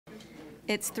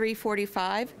It's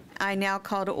 3:45. I now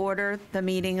call to order the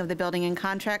meeting of the Building and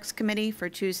Contracts Committee for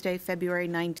Tuesday, February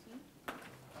 19th.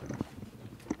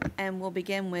 And we'll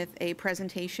begin with a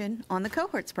presentation on the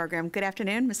cohorts program. Good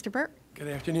afternoon, Mr. Burt. Good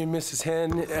afternoon, Mrs.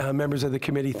 Henn, members of the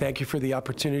committee. Thank you for the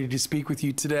opportunity to speak with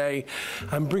you today.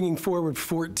 I'm bringing forward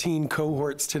 14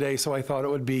 cohorts today, so I thought it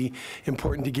would be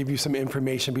important to give you some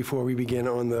information before we begin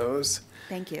on those.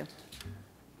 Thank you.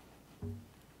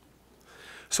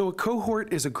 So a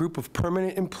cohort is a group of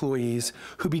permanent employees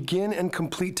who begin and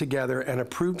complete together an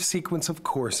approved sequence of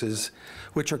courses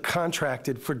which are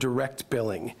contracted for direct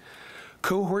billing.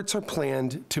 Cohorts are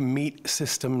planned to meet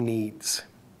system needs.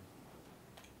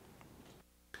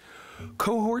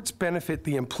 Cohorts benefit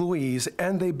the employees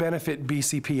and they benefit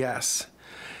BCPS.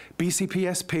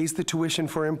 BCPS pays the tuition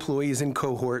for employees in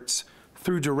cohorts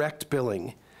through direct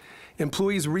billing.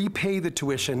 Employees repay the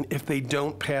tuition if they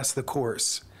don't pass the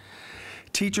course.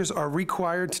 Teachers are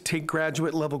required to take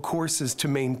graduate level courses to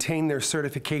maintain their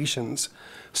certifications,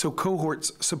 so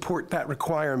cohorts support that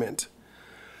requirement.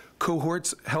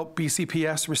 Cohorts help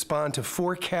BCPS respond to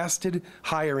forecasted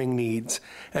hiring needs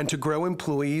and to grow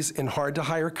employees in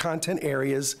hard-to-hire content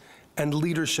areas and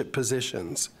leadership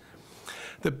positions.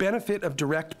 The benefit of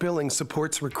direct billing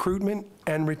supports recruitment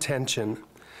and retention.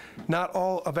 Not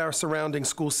all of our surrounding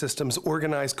school systems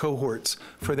organize cohorts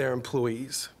for their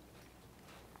employees.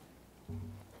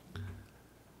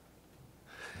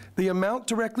 The amount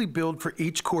directly billed for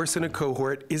each course in a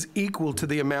cohort is equal to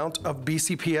the amount of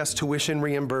BCPS tuition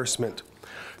reimbursement.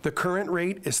 The current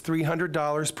rate is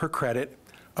 $300 per credit,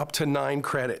 up to 9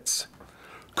 credits.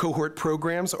 Cohort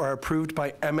programs are approved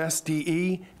by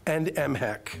MSDE and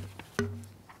MHEC.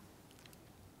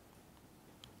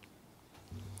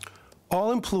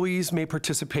 All employees may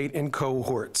participate in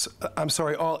cohorts.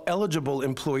 All eligible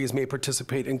employees may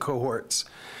participate in cohorts.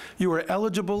 You are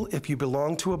eligible if you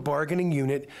belong to a bargaining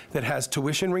unit that has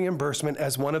tuition reimbursement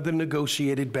as one of the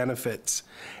negotiated benefits,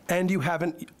 and you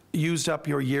haven't used up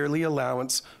your yearly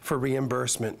allowance for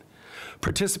reimbursement.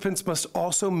 Participants must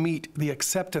also meet the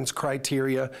acceptance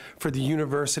criteria for the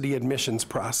university admissions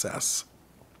process.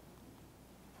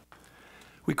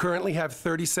 We currently have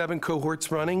 37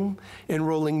 cohorts running,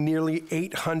 enrolling nearly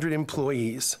 800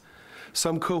 employees.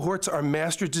 Some cohorts are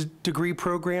master's degree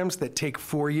programs that take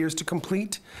 4 years to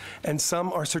complete, and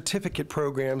some are certificate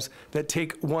programs that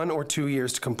take 1 or 2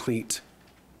 years to complete.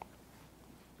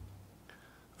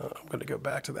 I'm going to go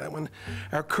back to that one.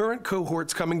 Our current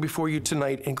cohorts coming before you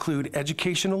tonight include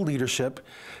educational leadership,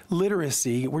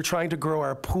 literacy. We're trying to grow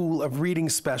our pool of reading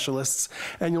specialists,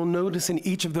 and you'll notice in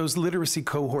each of those literacy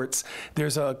cohorts,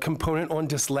 there's a component on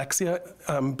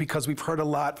dyslexia because we've heard a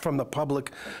lot from the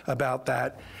public about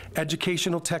that.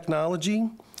 Educational technology,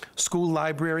 school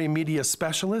library media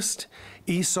specialist,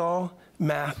 ESOL,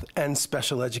 math, and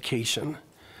special education.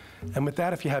 And with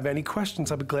that, if you have any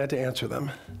questions, I'll be glad to answer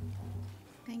them.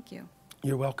 Thank you.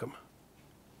 You're welcome.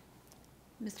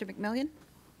 Mr. McMillian?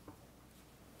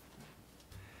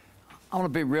 I want to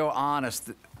be real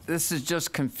honest. This is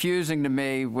just confusing to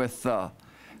me with,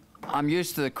 I'm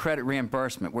used to the credit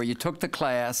reimbursement where you took the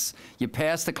class, you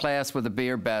passed the class with a B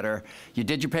or better, you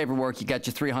did your paperwork, you got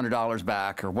your $300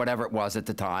 back or whatever it was at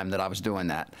the time that I was doing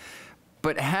that.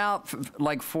 But how,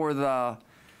 like for the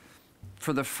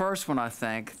first one, I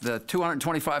think, the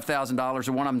 $225,000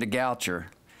 or one of them to Goucher,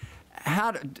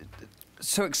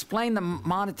 so explain the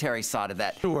monetary side of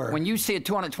that. Sure. When you see a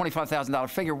 $225,000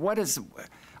 figure, what is,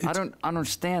 I don't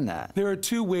understand that. There are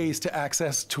 2 ways to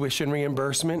access tuition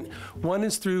reimbursement. One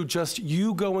is through just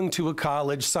you going to a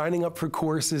college, signing up for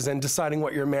courses, and deciding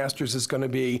what your master's is going to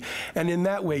be. And in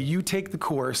that way, you take the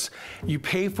course, you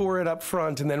pay for it up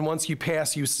front, and then once you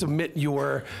pass, you submit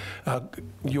your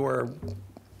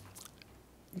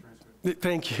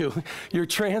thank you, your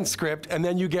transcript, and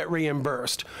then you get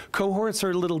reimbursed. Cohorts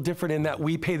are a little different in that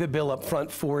we pay the bill up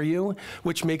front for you,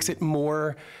 which makes it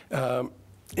more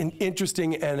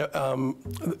interesting, and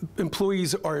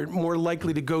employees are more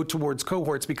likely to go towards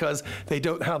cohorts because they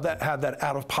don't have that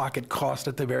out-of-pocket cost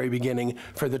at the very beginning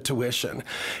for the tuition.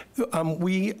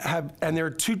 And there are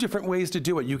 2 different ways to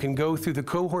do it. You can go through the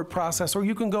cohort process, or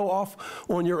you can go off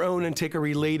on your own and take a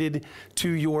related to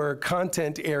your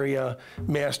content area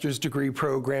master's degree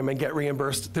program and get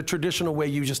reimbursed the traditional way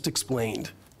you just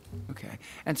explained. Okay.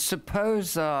 And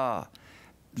suppose the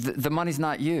money's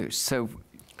not used, so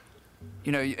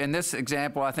you know, in this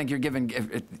example, I think you're giving,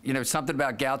 you know, something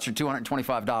about gouts are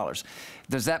 $225.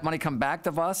 Does that money come back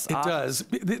to us? It does.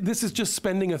 This is just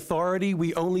spending authority.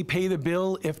 We only pay the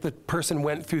bill if the person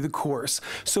went through the course.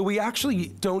 So we actually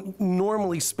don't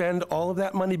normally spend all of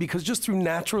that money because just through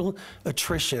natural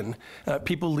attrition,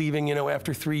 people leaving, you know,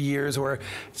 after 3 years or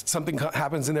something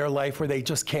happens in their life where they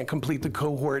just can't complete the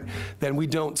cohort, then we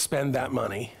don't spend that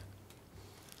money.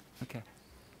 Okay.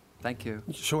 Thank you.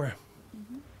 Sure.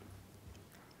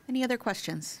 Any other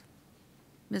questions?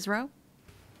 Ms. Rowe?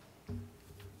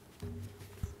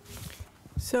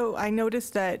 So I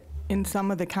noticed that in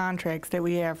some of the contracts that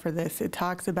we have for this, it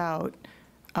talks about,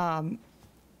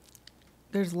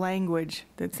 there's language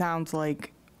that sounds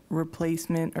like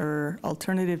replacement or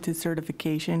alternative to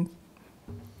certification.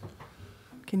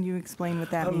 Can you explain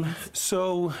what that means?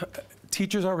 So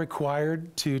teachers are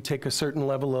required to take a certain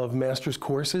level of master's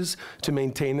courses to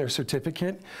maintain their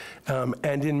certificate.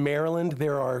 And in Maryland,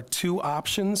 there are 2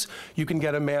 options. You can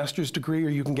get a master's degree or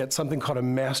you can get something called a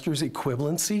master's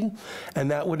equivalency.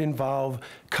 And that would involve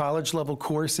college-level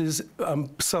courses,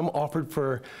 some offered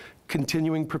for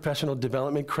continuing professional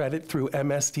development credit through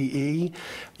MSDE.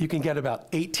 You can get about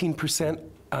 18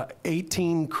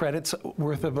 credits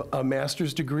worth of a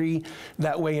master's degree.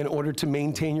 That way, in order to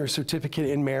maintain your certificate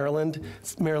in Maryland,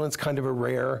 Maryland's kind of a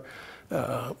rare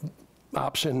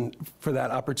option for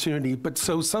that opportunity. But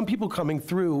so some people coming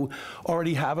through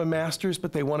already have a master's,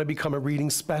 but they want to become a reading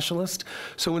specialist.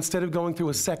 So instead of going through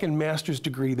a second master's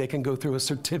degree, they can go through a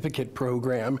certificate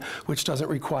program, which doesn't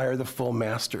require the full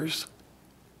master's.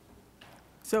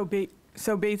 So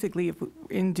basically, if,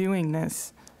 in doing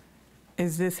this,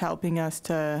 is this helping us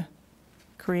to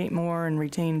create more and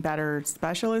retain better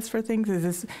specialists for things? Is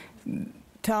this,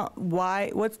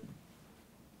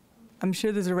 I'm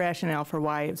sure there's a rationale for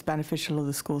why it's beneficial to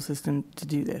the school system to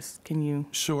do this. Can you?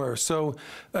 Sure. So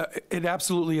it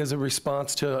absolutely is a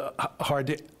response to hard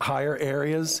to hire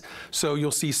areas. So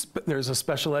you'll see there's a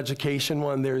special education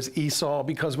one, there's ESOL,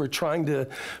 because we're trying to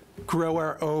grow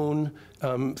our own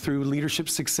through leadership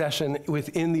succession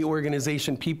within the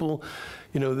organization. People,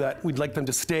 you know, that we'd like them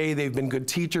to stay. They've been good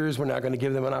teachers. We're not going to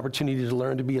give them an opportunity to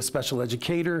learn to be a special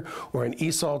educator or an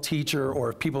ESOL teacher,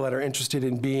 or people that are interested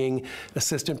in being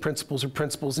assistant principals or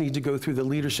principals need to go through the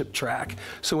leadership track.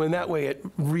 So in that way, it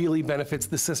really benefits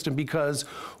the system because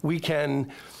we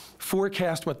can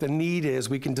forecast what the need is,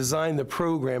 we can design the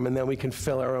program, and then we can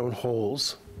fill our own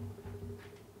holes.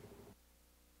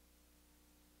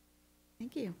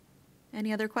 Thank you.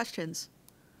 Any other questions?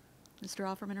 Mr.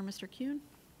 Offerman or Mr. Kuhn?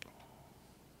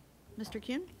 Mr.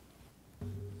 Kuhn?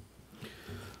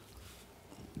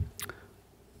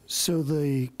 So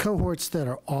the cohorts that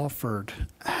are offered,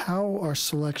 how are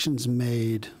selections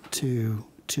made to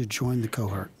join the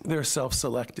cohort? They're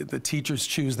self-selected. The teachers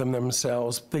choose them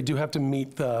themselves. They do have to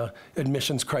meet the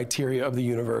admissions criteria of the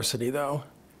university, though.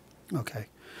 Okay.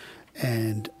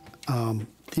 And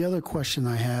the other question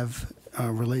I have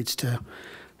relates to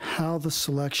how the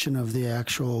selection of the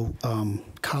actual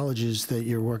colleges that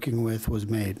you're working with was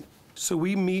made. So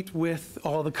we meet with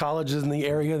all the colleges in the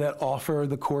area that offer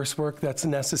the coursework that's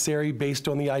necessary based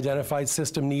on the identified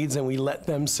system needs, and we let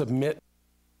them submit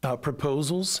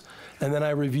proposals. And then I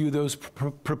review those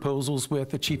proposals with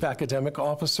the chief academic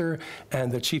officer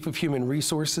and the chief of human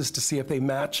resources to see if they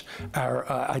match our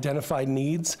identified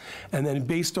needs. And then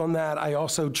based on that, I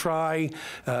also try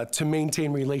to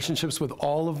maintain relationships with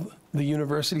all of the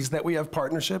universities that we have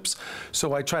partnerships.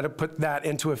 So I try to put that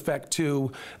into effect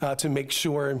to make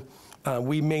sure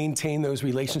we maintain those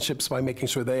relationships by making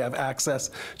sure they have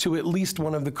access to at least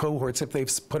one of the cohorts if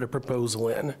they've put a proposal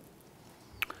in.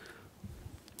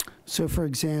 So for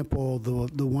example,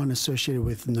 the one associated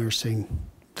with nursing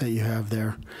that you have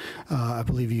there, I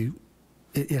believe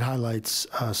it highlights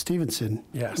Stevenson,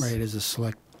 yes, right, as a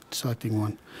selecting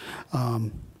one.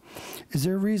 Is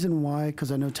there a reason why?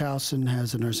 Because I know Towson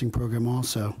has a nursing program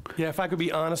also. Yeah, if I could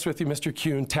be honest with you, Mr.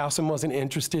 Kuhn, Towson wasn't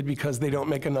interested because they don't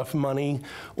make enough money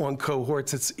on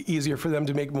cohorts. It's easier for them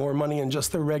to make more money in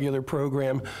just the regular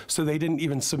program, so they didn't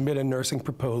even submit a nursing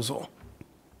proposal.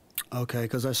 Okay,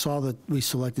 because I saw that we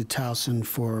selected Towson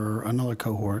for another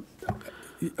cohort.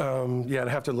 Yeah, I'd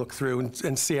have to look through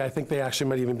and see. I think they actually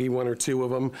might even be one or two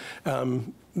of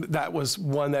them. That was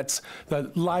one that's the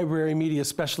library media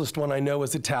specialist one I know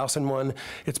is the Towson one.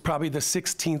 It's probably the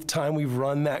 16th time we've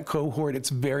run that cohort. It's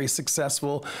very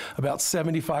successful. About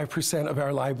 75% of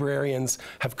our librarians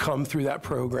have come through that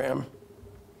program.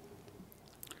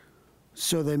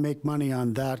 So they make money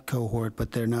on that cohort,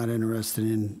 but they're not interested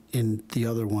in the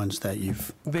other ones that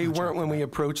you've. They weren't when we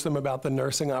approached them about the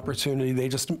nursing opportunity. They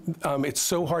just, it's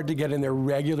so hard to get in their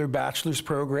regular bachelor's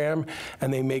program,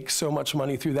 and they make so much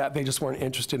money through that, they just weren't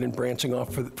interested in branching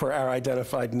off for our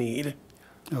identified need.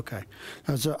 Okay.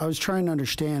 I was trying to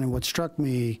understand, and what struck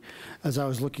me as I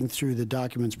was looking through the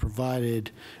documents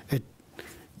provided,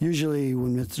 usually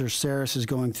when Mr. Saris is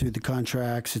going through the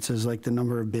contracts, it says like the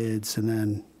number of bids and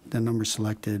then the number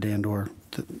selected and/or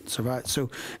survive. So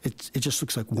it just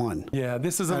looks like one. Yeah,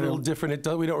 this is a little different.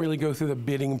 We don't really go through the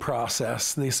bidding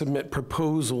process. They submit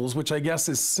proposals, which I guess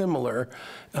is similar,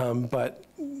 but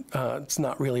it's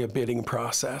not really a bidding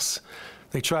process.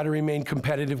 They try to remain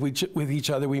competitive with each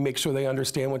other. We make sure they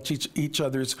understand what each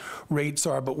other's rates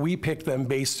are, but we pick them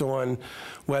based on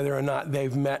whether or not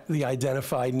they've met the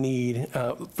identified need.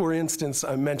 For instance,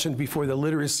 I mentioned before the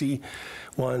literacy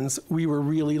ones, we were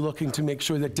really looking to make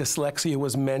sure that dyslexia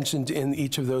was mentioned in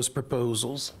each of those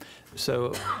proposals.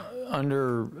 So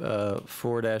under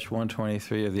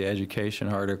 4-123 of the education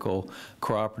article,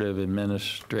 cooperative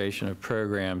administration of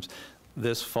programs,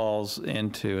 this falls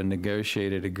into a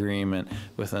negotiated agreement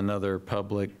with another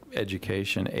public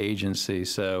education agency.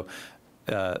 So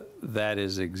that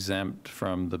is exempt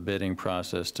from the bidding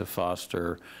process to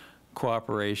foster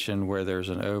cooperation where there's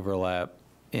an overlap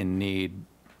in need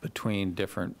between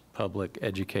different public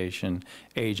education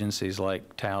agencies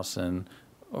like Towson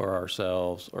or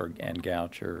ourselves and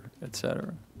Goucher, et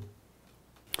cetera.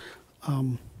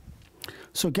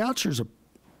 So Goucher's a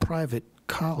private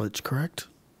college, correct?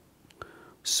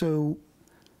 So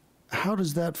how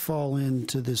does that fall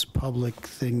into this public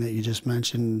thing that you just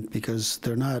mentioned? Because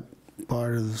they're not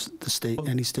part of the state,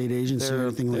 any state agency or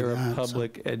anything like that. They're a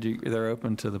public, they're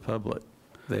open to the public.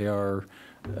 They are,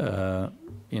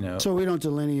 you know. So we don't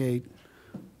delineate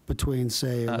between,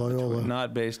 say, Loyola.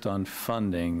 Not based on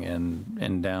funding and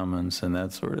endowments and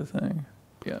that sort of thing.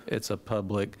 Yeah, it's a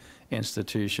public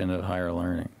institution of higher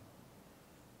learning.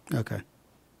 Okay.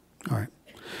 All right.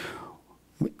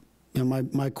 You know,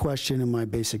 my question and my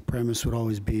basic premise would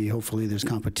always be, hopefully there's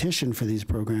competition for these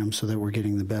programs so that we're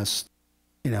getting the best,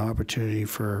 you know, opportunity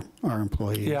for our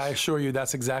employees. Yeah, I assure you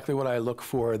that's exactly what I look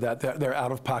for, that their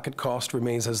out-of-pocket cost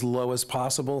remains as low as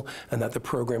possible and that the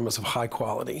program is of high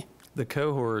quality. The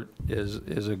cohort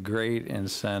is a great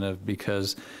incentive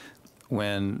because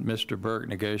when Mr. Burke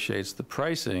negotiates the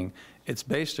pricing, it's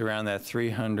based around that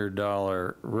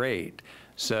 $300 rate.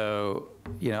 So,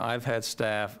 you know, I've had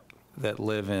staff that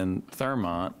live in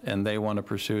Thurmont and they want to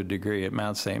pursue a degree at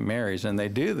Mount St. Mary's, and they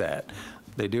do that.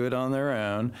 They do it on their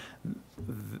own.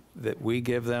 That we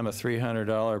give them a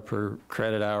 $300 per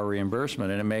credit hour reimbursement,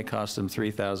 and it may cost them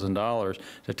 $3,000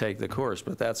 to take the course,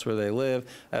 but that's where they live,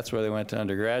 that's where they went to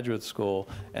undergraduate school,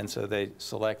 and so they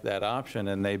select that option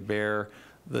and they bear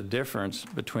the difference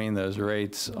between those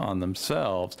rates on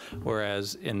themselves,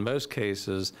 whereas in most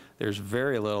cases, there's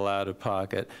very little out of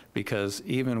pocket because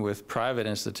even with private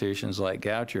institutions like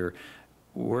Goucher,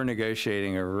 we're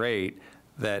negotiating a rate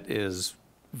that is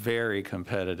very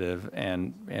competitive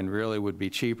and really would be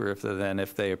cheaper than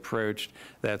if they approached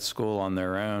that school on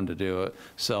their own to do a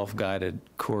self-guided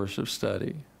course of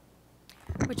study.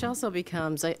 Which also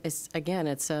becomes, again,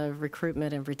 it's a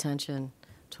recruitment and retention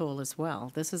tool as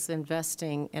well. This is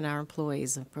investing in our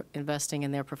employees, investing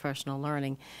in their professional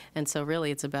learning. And so really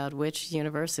it's about which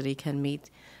university can meet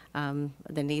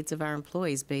the needs of our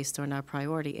employees based on our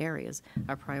priority areas.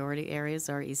 Our priority areas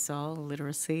are ESOL,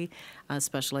 literacy,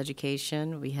 special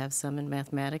education. We have some in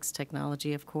mathematics,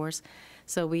 technology, of course.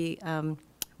 So we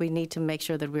need to make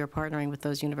sure that we are partnering with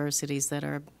those universities that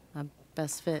are a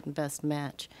best fit and best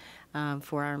match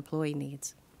for our employee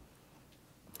needs.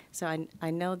 So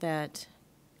I know that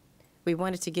we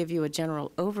wanted to give you a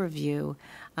general overview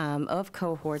of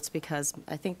cohorts because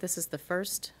I think this is the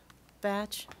first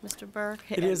batch, Mr. Burke?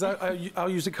 It is. I'll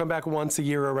usually come back once a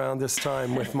year around this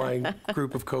time with my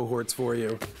group of cohorts for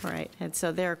you. Right, and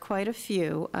so there are quite a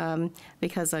few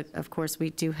because, of course,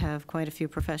 we do have quite a few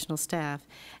professional staff,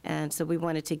 and so we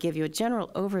wanted to give you a general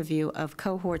overview of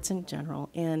cohorts in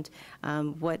general and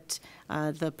what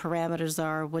the parameters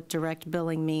are, what direct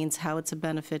billing means, how it's a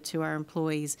benefit to our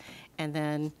employees, and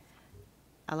then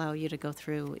allow you to go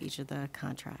through each of the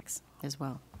contracts as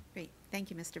well. Great. Thank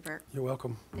you, Mr. Burke. You're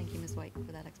welcome. Thank you, Ms. White,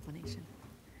 for that explanation.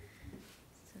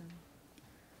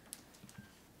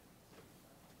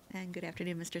 And good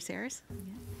afternoon, Mr. Saris.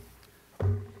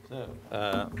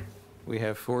 So, we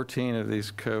have 14 of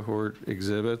these cohort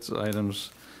exhibits,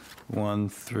 items 1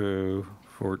 through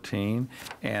 14,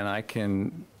 and I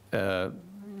can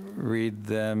read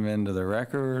them into the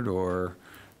record, or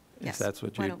Yes. that's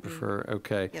what Why you don't we- prefer,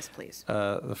 okay. Yes, please.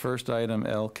 The first item,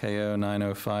 LKO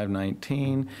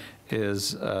 90519,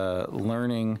 is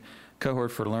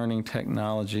cohort for learning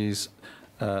technologies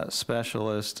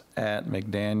specialist at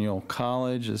McDaniel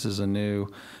College. This is a new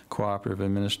cooperative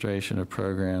administration of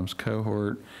programs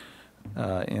cohort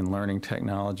in learning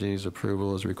technologies.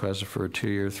 Approval is requested for a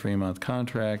 2-year, 3-month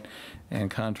contract and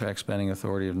contract spending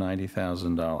authority of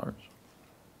 $90,000.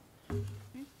 Any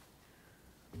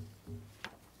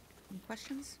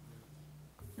questions?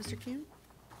 Mr. Kuhn?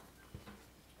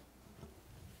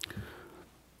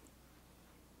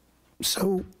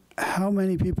 So how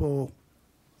many people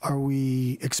are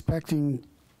we expecting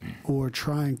or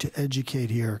trying to educate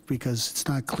here? Because it's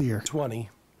not clear. 20.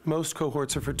 Most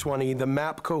cohorts are for 20. The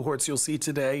MAP cohorts you'll see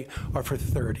today are for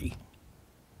 30.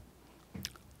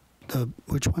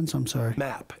 Which ones? I'm sorry.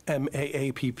 MAP,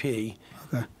 M-A-A-P-P.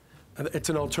 Okay. It's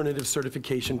an alternative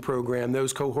certification program.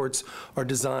 Those cohorts are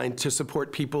designed to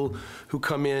support people who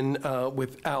come in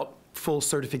without full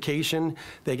certification.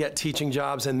 They get teaching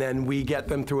jobs, and then we get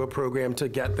them through a program to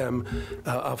get them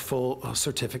a full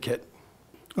certificate.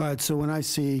 All right, so when I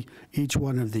see each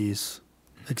one of these,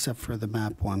 except for the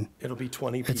MAP one, It'll be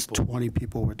 20 people. it's 20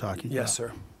 people we're talking about? Yes,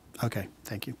 sir. Okay,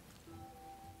 thank you.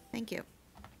 Thank you.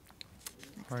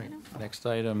 Next All right, item. next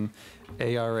item,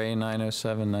 ARA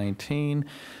 90719,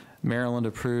 Maryland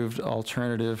Approved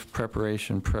Alternative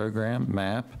Preparation Program,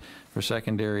 MAP, for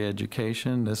secondary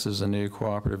education. This is a new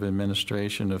cooperative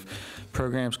administration of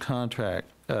programs contract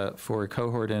for a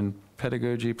cohort in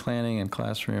pedagogy planning and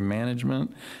classroom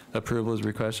management. Approval is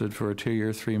requested for a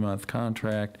 2-year, 3-month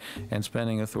contract and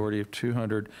spending authority of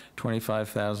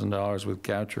 $225,000 with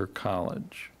Goucher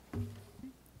College.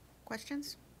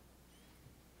 Questions?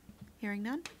 Hearing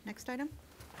none. Next item.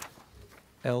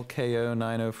 LKO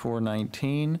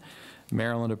 90419,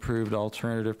 Maryland Approved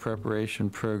Alternative Preparation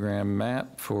Program,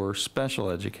 MAP, for special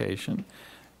education.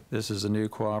 This is a new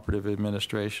cooperative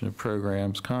administration of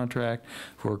programs contract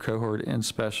for a cohort in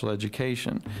special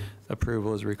education.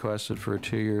 Approval is requested for a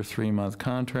 2-year, 3-month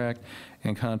contract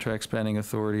and contract spending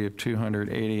authority of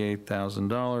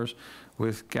 $288,000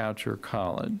 with Goucher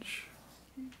College.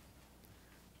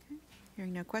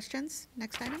 Hearing no questions.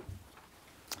 Next item.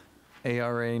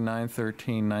 ARA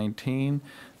 91319,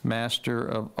 Master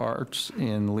of Arts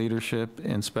in Leadership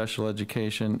in Special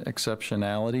Education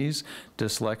Exceptionalities,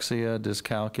 Dyslexia,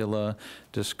 Dyscalculia,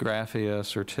 Dysgraphia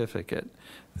Certificate.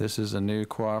 This is a new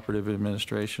cooperative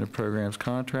administration of programs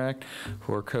contract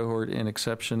for a cohort in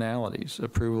exceptionalities.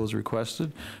 Approval is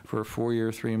requested for a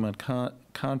 4-year, 3-month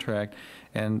contract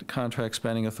and contract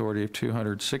spending authority of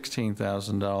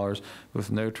 $216,000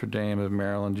 with Notre Dame of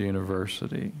Maryland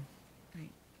University.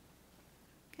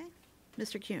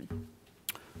 Mr. Kuhn.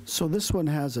 So this one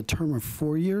has a term of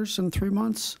 4 years and 3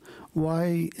 months.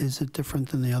 Why is it different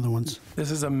than the other ones?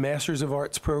 This is a Masters of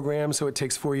Arts program, so it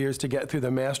takes 4 years to get through the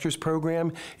master's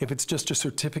program. If it's just a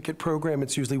certificate program,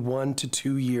 it's usually 1 to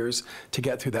 2 years to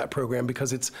get through that program because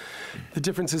the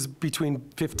difference is between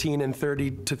 15 and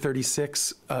 30 to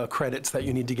 36 credits that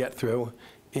you need to get through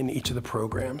in each of the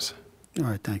programs. All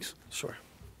right, thanks. Sure.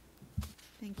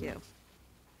 Thank you.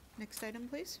 Next item,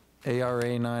 please.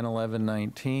 ARA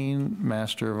 91119,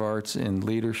 Master of Arts in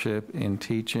Leadership in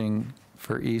Teaching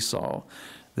for ESOL.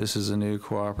 This is a new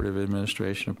cooperative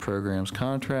administration of programs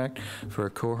contract for a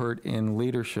cohort in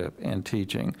leadership and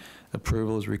teaching.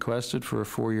 Approval is requested for a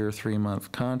 4-year,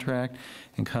 3-month contract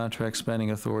and contract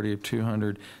spending authority of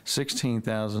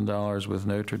 $216,000 with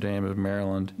Notre Dame of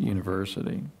Maryland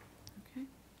University. Okay.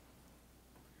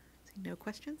 No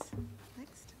questions?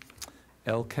 Next.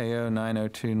 LKO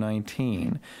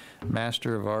 90219,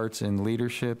 Master of Arts in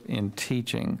Leadership in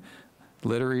Teaching,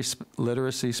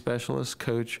 Literacy Specialist,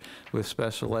 Coach with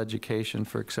Special Education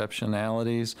for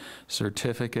Exceptionalities,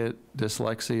 Certificate,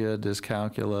 Dyslexia,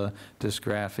 Dyscalculia,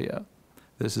 Dysgraphia.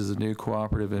 This is a new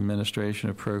cooperative administration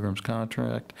of programs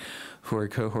contract for a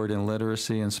cohort in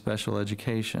literacy and special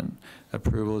education.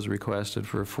 Approval is requested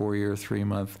for a 4-year,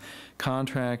 3-month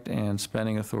contract and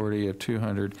spending authority of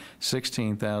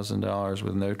 $216,000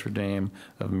 with Notre Dame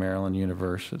of Maryland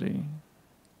University.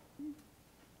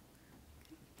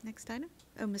 Next item.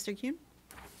 Oh, Mr. Kuhn.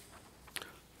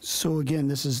 So again,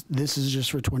 this is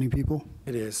just for 20 people?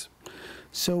 It is.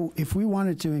 So if we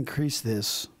wanted to increase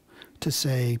this to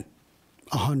say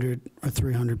 100 or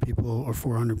 300 people or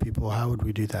 400 people, how would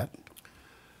we do that?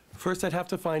 First, I'd have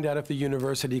to find out if the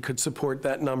university could support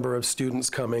that number of students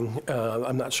coming.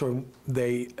 I'm not sure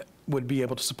they would be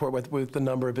able to support with the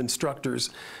number of instructors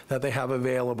that they have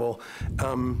available.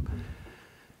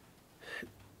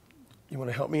 You want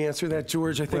to help me answer that,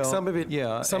 George? I think Well, some of it,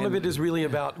 yeah, some of and- it is really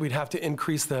about, we'd have to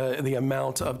increase the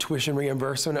amount of tuition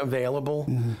reimbursement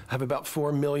available. Have about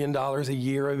 $4 million a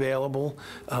year available.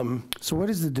 So what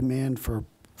is the demand for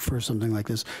something like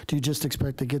this? Do you just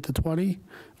expect to get to 20,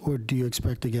 or do you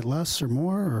expect to get less or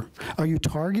more? Or are you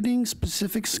targeting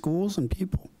specific schools and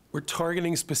people? We're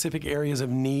targeting specific areas of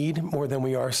need more than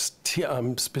we are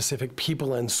specific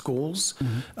people and schools.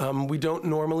 We don't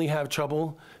normally have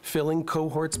trouble filling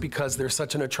cohorts because they're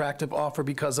such an attractive offer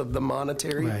because of the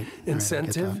monetary Right, I get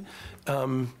incentive.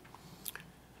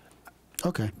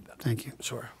 Okay, thank you.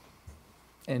 Sure.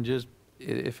 And just,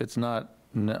 if it's not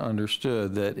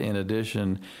understood, that in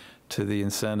addition to the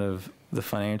incentive, the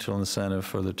financial incentive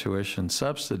for the tuition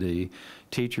subsidy,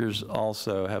 teachers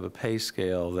also have a pay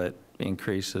scale that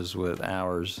increases with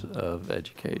hours of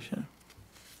education.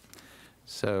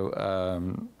 So I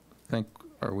think,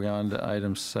 are we on to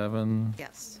item 7?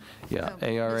 Yes. Yeah, Oh,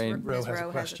 ARA. Ms. Rowe has a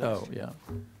Rowe question. Oh, yeah.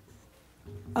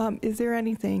 Is there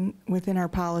anything within our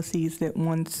policies that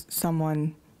once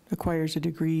someone acquires a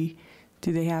degree,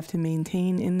 do they have to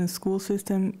maintain in the school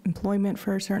system employment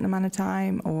for a certain amount of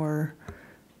time? Or,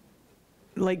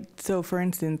 like, so for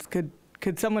instance,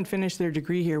 could someone finish their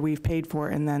degree here, we've paid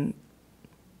for it, and then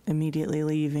immediately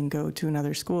leave and go to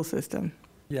another school system?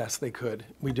 Yes, they could.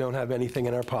 We don't have anything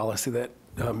in our policy that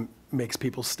makes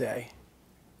people stay.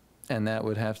 And that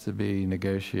would have to be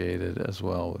negotiated as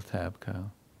well with TABCO.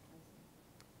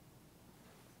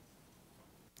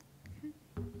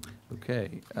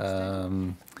 Okay.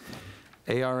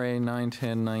 ARA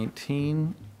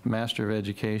 91019, Master of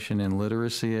Education in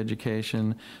Literacy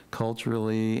Education,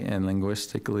 Culturally and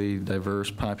Linguistically Diverse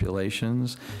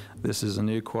Populations. This is a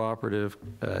new cooperative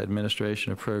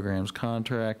administration of programs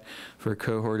contract for a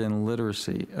cohort in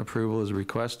literacy. Approval is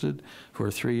requested for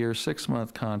a 3-year,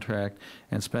 6-month contract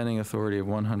and spending authority of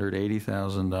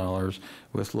 $180,000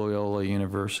 with Loyola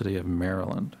University of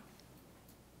Maryland.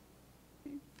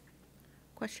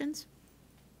 Questions?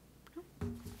 No?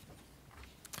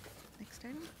 Next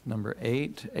item. Number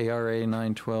 8, ARA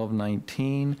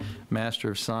 91219,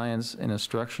 Master of Science in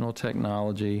Instructional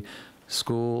Technology,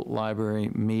 School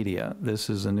Library Media. This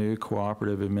is a new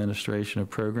cooperative administration of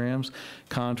programs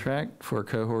contract for a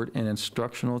cohort in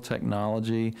instructional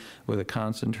technology with a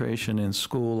concentration in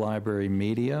school library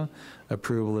media.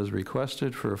 Approval is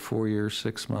requested for a 4-year,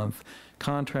 6-month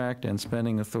contract and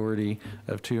spending authority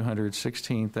of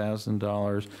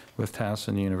 $216,000 with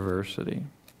Towson University.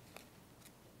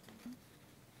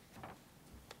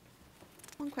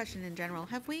 One question in general.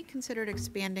 Have we considered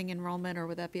expanding enrollment, or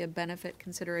would that be a benefit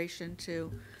consideration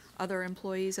to other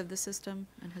employees of the system?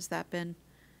 And has that been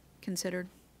considered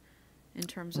in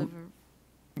terms of?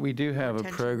 We do have a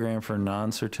Retention. program for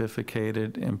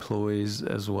non-certificated employees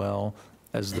as well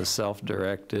as the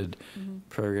self-directed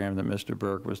program that Mr.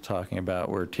 Burke was talking about,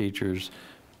 where teachers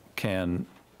can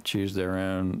choose their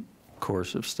own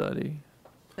course of study.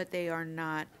 But they are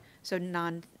not, so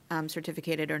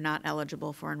non-certificated are not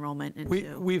eligible for enrollment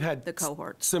We've had the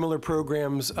cohorts. similar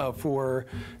programs for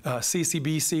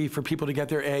CCBC for people to get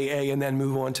their AA and then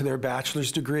move on to their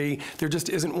bachelor's degree. There just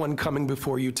isn't one coming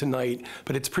before you tonight,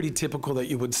 but it's pretty typical that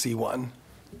you would see one.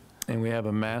 And we have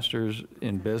a master's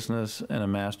in business and a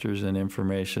master's in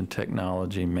information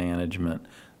technology management,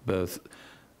 both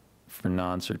for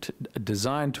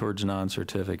designed towards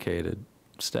non-certificated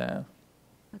staff.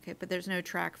 Okay, but there's no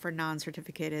track for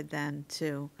non-certificated then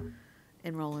to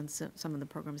enroll in some of the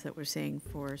programs that we're seeing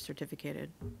for certificated?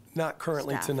 Not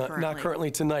currently Staff tonight, not currently.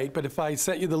 currently tonight, but if I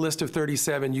sent you the list of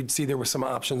 37, you'd see there were some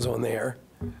options on there.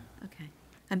 Okay.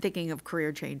 I'm thinking of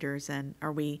career changers, and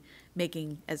are we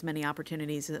making as many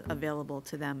opportunities available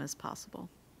to them as possible?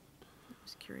 I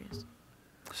was curious.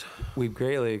 We've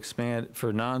greatly expanded,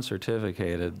 for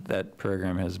non-certificated, that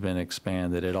program has been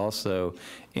expanded. It also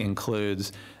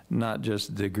includes not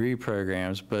just degree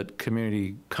programs, but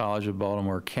Community College of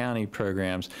Baltimore County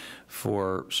programs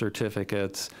for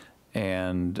certificates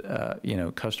and,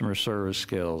 customer service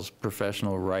skills,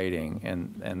 professional writing,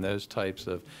 and those types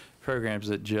of programs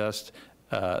that just,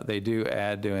 they do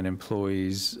add to an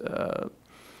employee's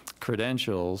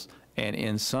credentials, and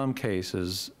in some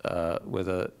cases, with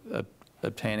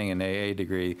obtaining an AA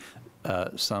degree,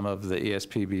 some of the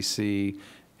ESPBC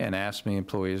and ASME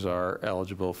employees are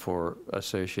eligible for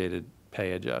associated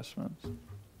pay adjustments.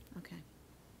 Okay,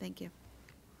 thank you.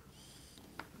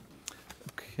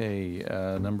 Okay,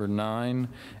 number 9,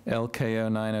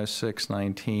 LKO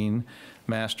 90619,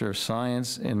 Master of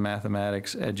Science in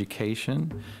Mathematics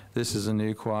Education. This is a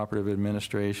new cooperative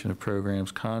administration of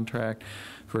programs contract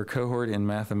for a cohort in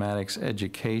mathematics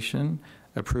education.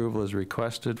 Approval is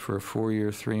requested for a 4-year,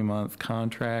 3-month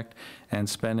contract and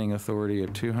spending authority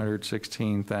of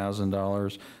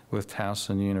 $216,000 with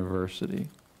Towson University.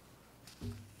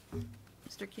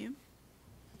 Mr. Kuhn?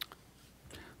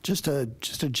 Just a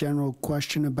general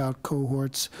question about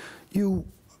cohorts. So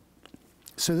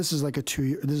this is like this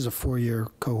is a 4-year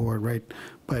cohort, right?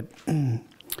 But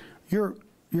you're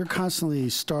constantly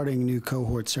starting new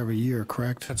cohorts every year,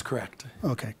 correct? That's correct.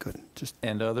 Okay, good.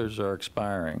 And others are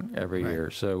expiring every Right.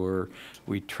 year. So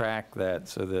we track that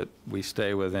so that we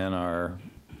stay within our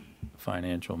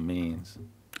financial means.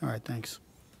 All right, thanks.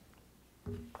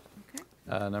 Okay.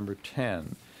 Number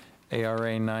 10,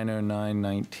 ARA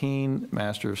 90919,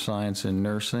 Master of Science in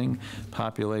Nursing,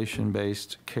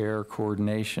 Population-Based Care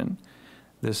Coordination.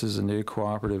 This is a new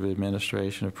Cooperative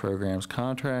Administration of Programs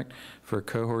contract for a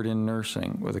cohort in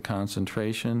nursing with a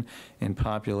concentration in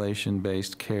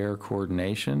population-based care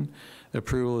coordination.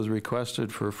 Approval is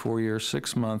requested for a 4-year,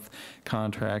 6-month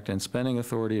contract and spending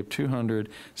authority of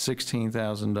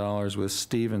 $216,000 with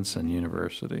Stevenson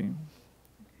University.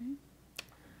 Okay.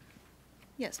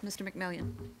 Yes, Mr.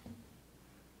 McMillian.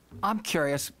 I'm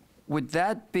curious, would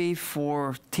that be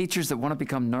for teachers that want to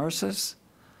become nurses?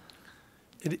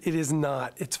 It is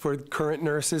not. It's for current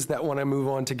nurses that want to move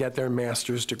on to get their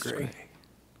master's degree.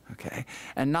 Okay.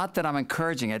 And not that I'm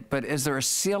encouraging it, but is there a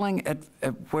ceiling at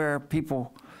where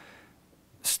people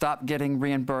stop getting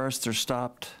reimbursed or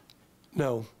stopped?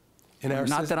 No. In our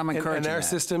Not that I'm encouraging In our that.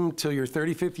 system, till your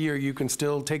 35th year, you can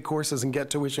still take courses and get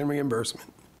tuition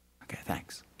reimbursement. Okay,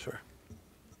 thanks. Sure.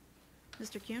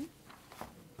 Mr. Kuhn?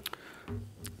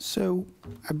 So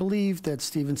I believe that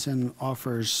Stevenson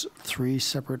offers 3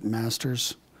 separate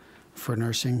masters for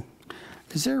nursing.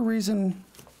 Is there a reason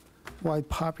why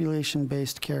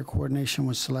population-based care coordination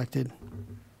was selected?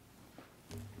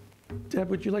 Deb,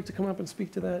 would you like to come up and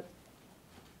speak to that?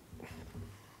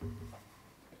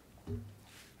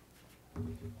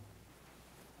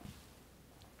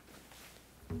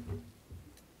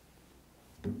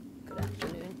 Good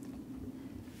afternoon.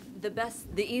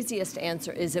 The easiest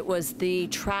answer is it was the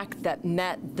track that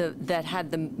that had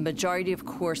the majority of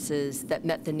courses that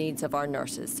met the needs of our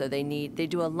nurses. So they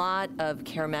do a lot of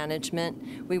care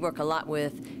management. We work a lot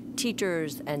with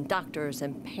teachers and doctors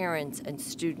and parents and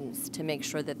students to make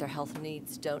sure that their health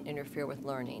needs don't interfere with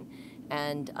learning.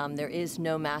 And there is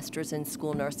no master's in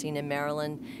school nursing in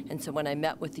Maryland. And so when I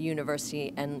met with the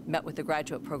university and met with the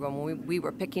graduate program, when we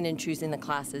were picking and choosing the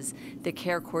classes, the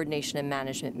care coordination and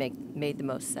management made the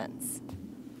most sense.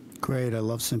 Great, I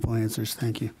love simple answers.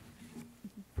 Thank you.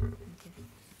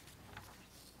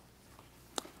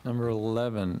 Number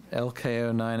 11,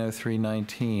 LKO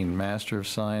 90319, Master of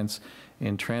Science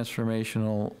in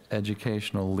Transformational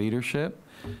Educational Leadership.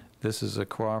 This is a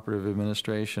Cooperative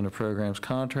Administration of Programs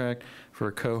contract for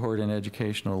a cohort in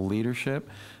educational leadership.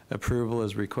 Approval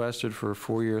is requested for a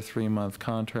 4-year, 3-month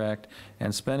contract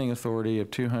and spending authority of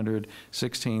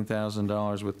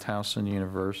 $216,000 with Towson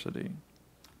University.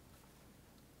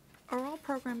 Are all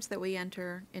programs that we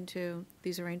enter into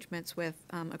these arrangements with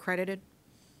accredited?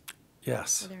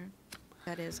 Yes. Are there-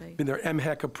 That is a, I mean, they're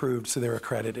MHEC approved, so they're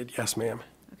accredited. Yes, ma'am.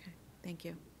 okay, thank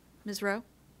you. Ms. Rowe?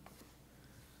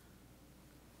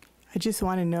 I just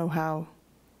want to know how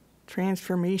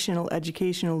transformational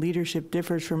educational leadership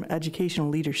differs from educational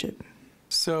leadership.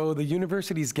 So the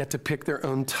universities get to pick their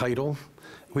own title.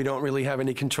 We don't really have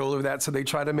any control over that, so they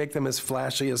try to make them as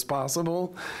flashy as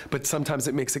possible, but sometimes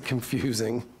it makes it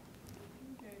confusing.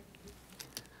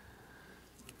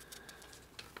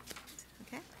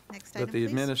 Okay, next item, But the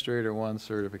please. Administrator 1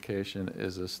 certification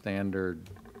is a standard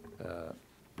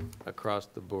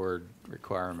across-the-board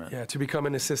requirement. Yeah, to become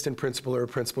an assistant principal or a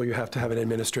principal, you have to have an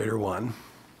Administrator 1.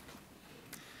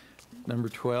 Number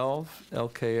 12,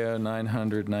 LKO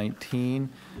 919,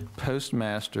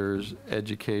 Postmasters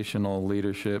Educational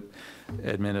Leadership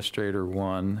Administrator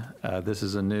 1. This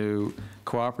is a new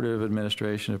Cooperative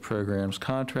Administration of Programs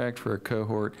contract for a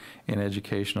cohort in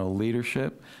educational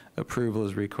leadership. Approval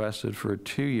is requested for a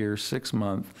 2-year,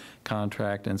 6-month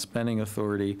contract and spending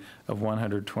authority of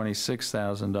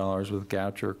 $126,000 with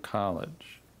Goucher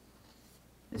College.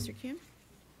 Mr. Kuhn?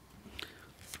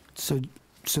 So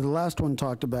the last one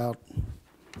talked about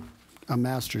a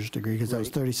master's degree, because that was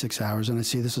 36 hours, and I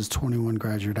see this is 21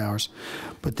 graduate hours.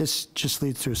 But this just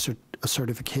leads to a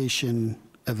certification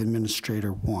of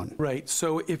Administrator 1. Right,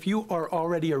 so if you are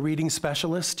already a reading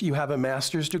specialist, you have a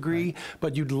master's degree,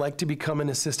 but you'd like to become an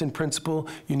assistant principal,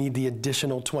 you need the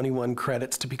additional 21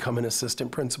 credits to become an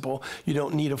assistant principal. You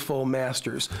don't need a full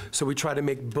master's. So we try to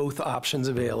make both options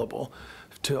available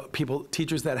to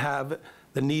teachers that have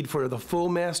the need for the full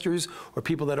master's or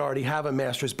people that already have a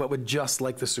master's but would just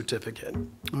like the certificate.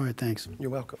 All right, thanks. You're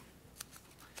welcome.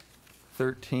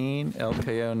 13,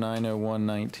 LKO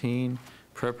 90119,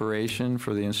 preparation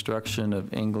for the instruction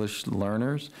of English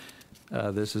learners.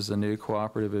 This is a new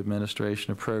cooperative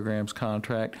administration of programs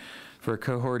contract for a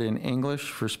cohort in English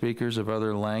for speakers of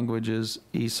other languages,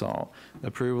 ESOL.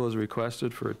 Approval is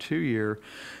requested for a 2-year,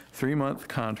 3-month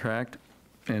contract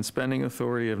and spending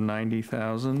authority of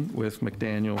 $90,000 with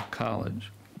McDaniel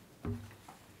College.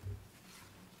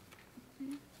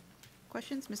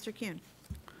 Questions? Mr. Kuhn?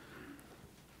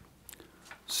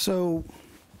 So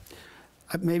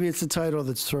maybe it's the title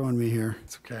that's throwing me here,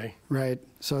 It's okay. right?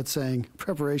 So it's saying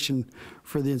preparation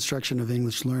for the instruction of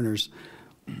English learners.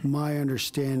 My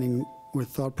understanding or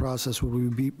thought process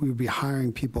would we would be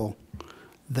hiring people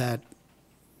that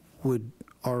would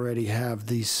already have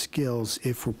these skills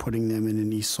if we're putting them in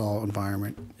an ESOL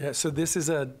environment. Yeah, so this is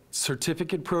a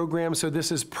certificate program, so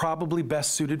this is probably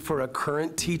best suited for a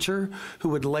current teacher who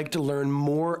would like to learn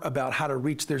more about how to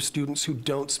reach their students who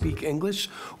don't speak English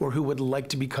or who would like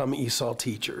to become ESOL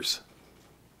teachers.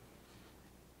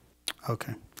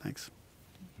 Okay, thanks.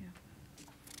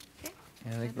 I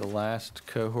think the last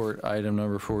cohort, item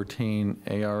number 14,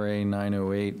 ARA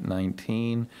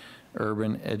 90819,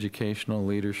 Urban Educational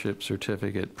Leadership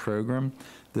Certificate Program.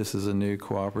 This is a new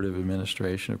cooperative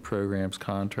administration of programs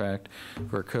contract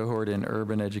for a cohort in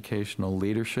urban educational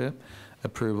leadership.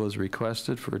 Approval is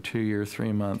requested for a 2-year,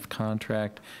 3-month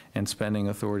contract and spending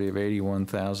authority of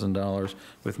 $81,000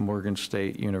 with Morgan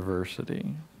State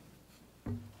University.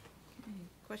 Okay.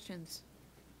 Questions?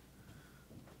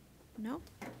 No?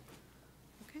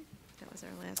 Okay, that was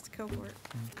our last cohort.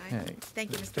 Okay.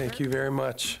 Thank you, Mr. Thank Burke. you very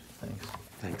much. Thanks.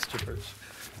 Thanks, Mr. Birch.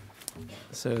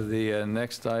 So the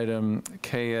next item,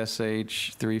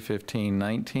 KSH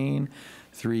 31519,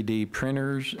 3D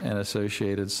printers and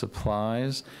associated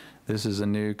supplies. This is a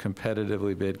new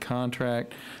competitively bid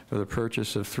contract for the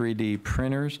purchase of 3D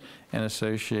printers and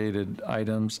associated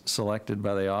items selected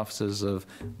by the Offices of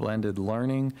Blended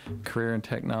Learning, Career and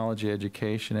Technology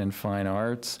Education and Fine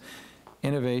Arts,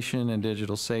 Innovation and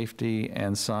Digital Safety,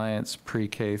 and Science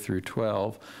pre-K through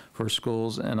 12 for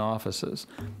schools and offices.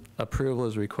 Approval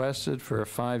is requested for a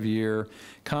 5-year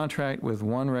contract with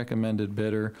one recommended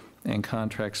bidder and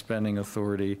contract spending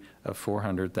authority of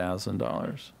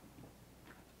 $400,000.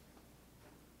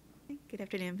 Good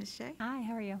afternoon, Ms. Shea. Hi,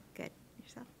 how are you? Good.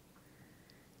 Yourself?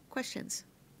 Questions?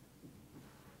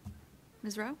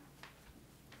 Ms. Rowe?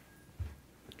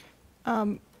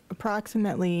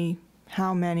 Approximately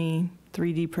how many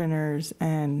 3D printers,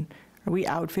 and are we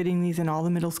outfitting these in all the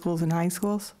middle schools and high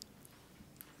schools?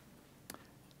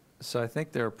 So I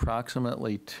think there are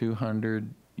approximately 200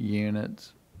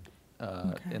 units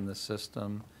Okay. in the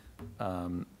system,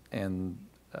 and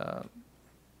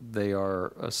they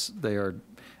are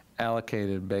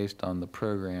allocated based on the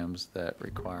programs that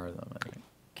require them, I think.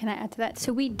 Can I add to that?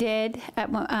 So we did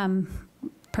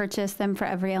purchase them for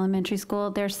every elementary school.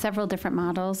 There's several different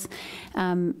models,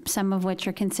 some of which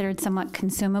are considered somewhat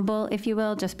consumable, if you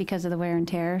will, just because of the wear and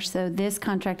tear. So this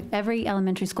contract, every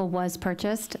elementary school was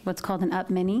purchased, what's called an Up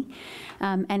Mini,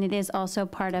 and it is also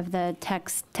part of the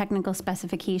technical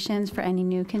specifications for any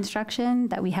new construction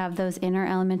that we have those in our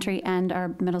elementary and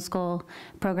our middle school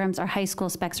programs. Our high school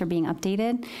specs are being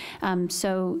updated.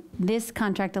 So this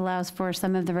contract allows for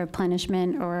some of the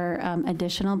replenishment or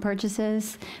additional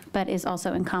purchases, but is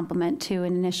also in complement to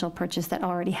an initial purchase that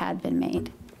already had been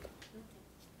made.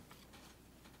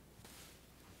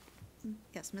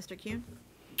 Yes, Mr. Kuhn?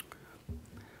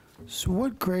 So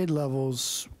what grade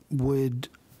levels would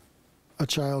a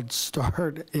child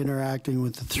start interacting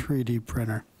with the 3D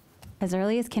printer? As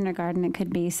early as kindergarten, it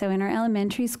could be. So in our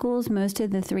elementary schools, most of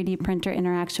the 3D printer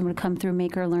interaction would come through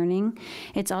Maker Learning.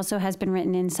 It also has been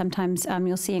written in sometimes,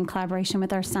 you'll see in collaboration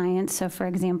with our science. So for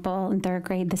example, in 3rd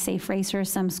grade, the Safe Racer,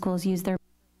 some schools use their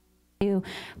to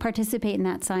participate in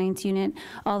that science unit,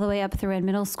 all the way up through in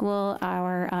middle school,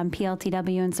 our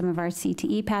PLTW and some of our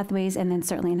CTE pathways, and then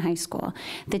certainly in high school.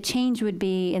 The change would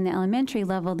be in the elementary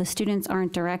level, the students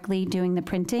aren't directly doing the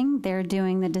printing, they're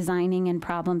doing the designing and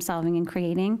problem solving and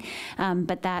creating,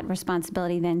 but that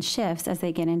responsibility then shifts as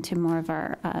they get into more of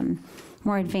our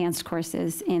more advanced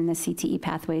courses in the CTE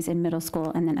pathways in middle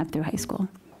school and then up through high school.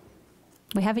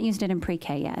 We haven't used it in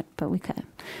pre-K yet, but we could.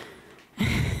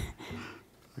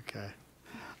 Okay.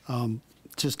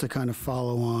 Just to kind of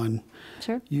follow on,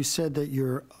 Sure. you said that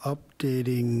you're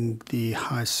updating the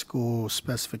high school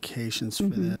specifications for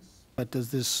this, but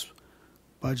does this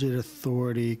budget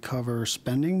authority cover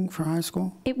spending for high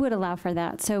school? It would allow for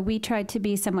that. So we tried to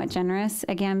be somewhat generous,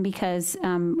 again, because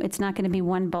it's not going to be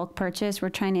one bulk purchase. We're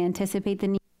trying to anticipate the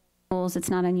needs of schools. It's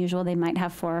not unusual. They might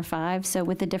have 4 or 5. So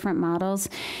with the different models,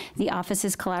 the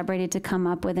offices collaborated to come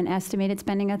up with an estimated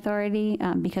spending authority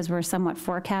because we're somewhat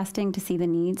forecasting to see the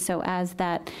needs. So as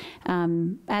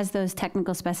those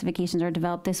technical specifications are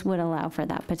developed, this would allow for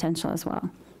that potential as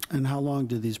well. And how long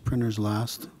do these printers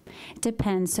last? It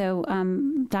depends. So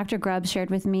Dr. Grubb shared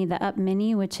with me the Up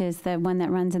Mini, which is the one that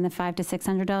runs in the $500 to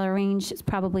 $600 range. It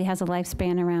probably has a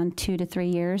lifespan around 2 to 3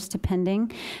 years,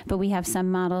 depending. But we have some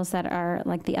models that are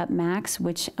like the Up Max,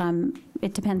 which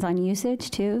it depends on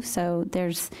usage too. So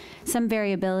there's some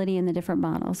variability in the different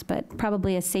models, but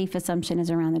probably a safe assumption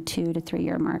is around the 2 to 3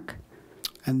 year mark.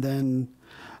 And then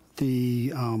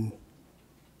the, I'm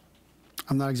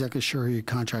not exactly sure who you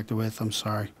contracted with, I'm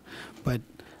sorry, but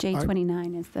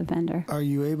J29 is the vendor. are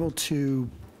you able to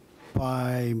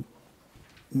buy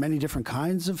many different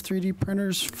kinds of 3D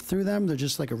printers through them? They're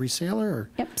just like a reseller? Or?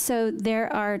 Yep, so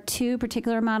there are 2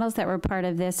 particular models that were part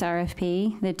of this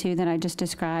RFP, the 2 that I just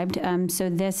described. So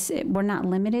we're not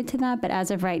limited to that, but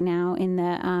as of right now in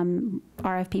the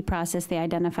RFP process, they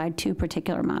identified 2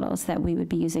 particular models that we would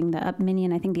be using, the Up Mini,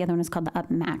 and I think the other one is called the Up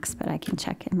Max, but I can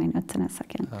check in my notes in a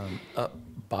second. Up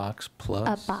Box Plus?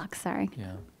 Up Box, sorry.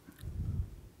 Yeah.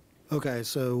 Okay,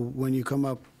 so when you come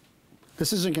up,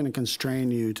 this isn't going to constrain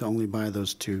you to only buy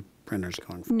those 2 printers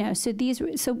going forward? No,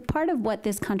 so part of what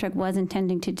this contract was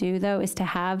intending to do, though, is to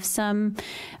have some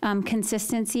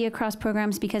consistency across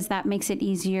programs because that makes it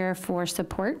easier for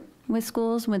support with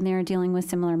schools when they're dealing with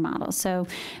similar models. So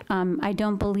I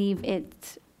don't believe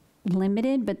it's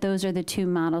limited, but those are the 2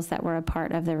 models that were a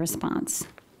part of the response.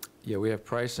 Yeah, we have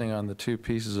pricing on the 2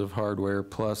 pieces of hardware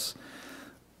plus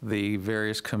the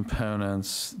various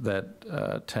components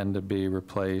that tend to be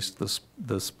replaced,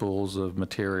 the spools of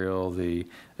material, the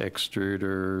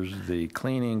extruders, the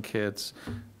cleaning kits,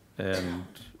 and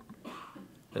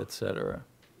et cetera,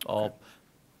 all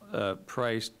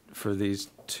priced for these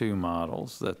 2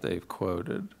 models that they've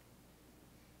quoted.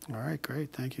 All right,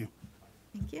 great, thank you.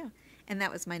 Thank you. And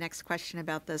that was my next question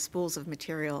about the spools of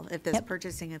material. If this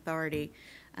purchasing authority,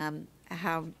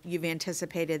 how you've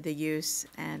anticipated the use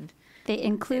and It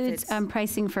includes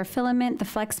pricing for filament, the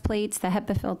flex plates, the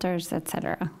HEPA filters, et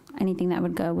cetera. Anything that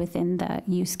would go within the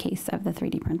use case of the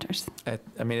 3D printers.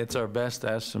 I mean, it's our best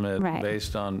estimate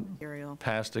based on material.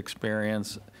 past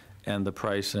experience and the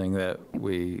pricing that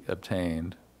we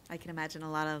obtained. I can imagine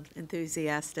a lot of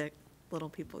enthusiastic little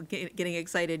people getting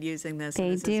excited using this.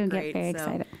 They this do is get great. very So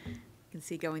excited. you can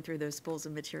see going through those spools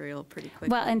of material pretty quickly.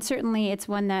 Well, and certainly it's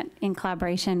one that in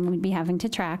collaboration we'd be having to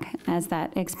track as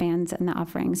that expands in the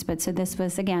offerings. But so this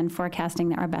was, again,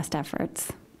 forecasting our best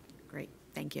efforts. Great,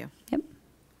 thank you. Yep.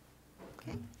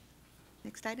 Okay,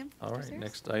 next item. All Mr. right, Sayers?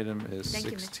 next item is Thank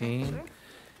you, Mr. 16. Sure.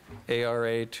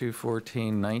 ARA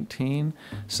 21419,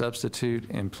 Substitute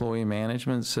Employee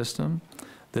Management System.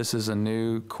 This is a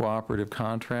new cooperative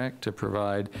contract to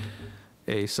provide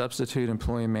a substitute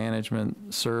employee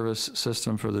management service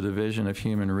system for the Division of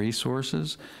Human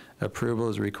Resources. Approval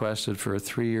is requested for a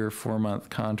 3-year, 4-month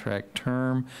contract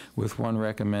term with 1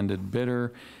 recommended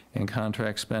bidder and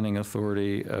contract spending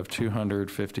authority of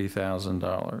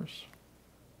 $250,000.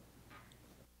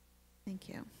 Thank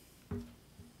you.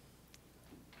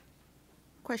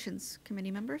 Questions,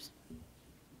 committee members?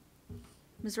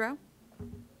 Ms. Rowe?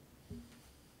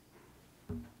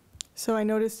 So I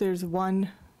noticed there's 1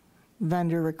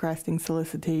 vendor requesting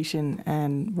solicitation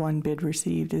and 1 bid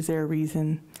received. Is there a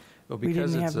reason Well, we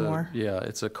because didn't it's have more? Yeah,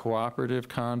 it's a cooperative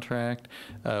contract.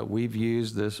 We've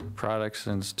used this product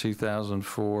since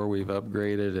 2004. We've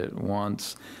upgraded it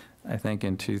once, I think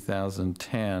in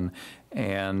 2010.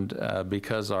 And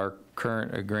because our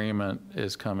current agreement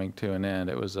is coming to an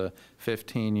end, it was a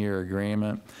 15-year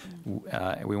agreement.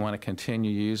 We want to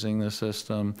continue using the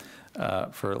system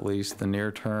for at least the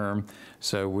near term.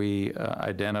 So we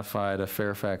identified a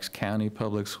Fairfax County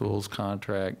Public Schools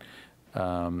contract,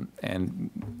 and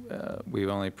we've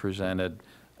only presented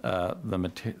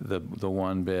the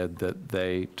 1 bid that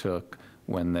they took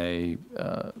when they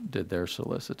did their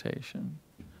solicitation.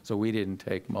 So we didn't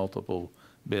take multiple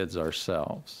bids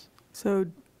ourselves. So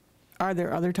are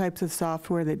there other types of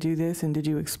software that do this, and did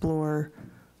you explore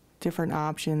different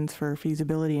options for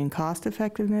feasibility and cost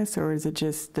effectiveness, or is it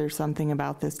just there's something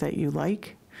about this that you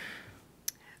like?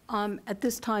 At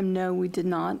this time, no, we did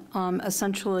not.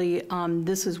 Essentially,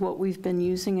 this is what we've been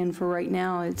using, and for right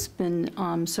now, it's been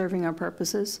serving our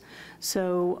purposes.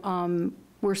 So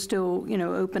we're still,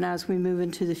 open as we move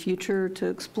into the future to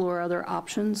explore other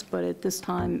options, but at this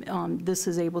time, this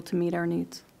is able to meet our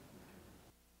needs.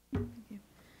 Thank you.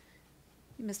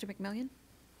 Mr. McMillian?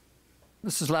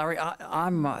 Mrs. Lowry,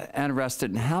 I'm interested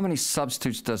in how many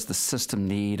substitutes does the system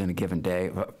need in a given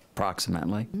day,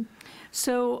 approximately?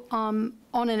 So on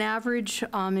an average,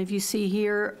 if you see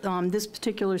here, this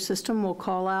particular system will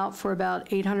call out for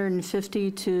about 850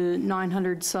 to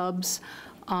 900 subs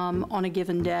on a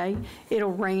given day.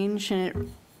 It'll range, and it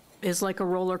is like a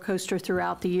roller coaster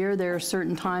throughout the year. There are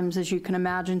certain times, as you can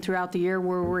imagine, throughout the year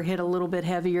where we're hit a little bit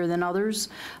heavier than others,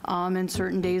 and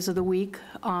certain days of the week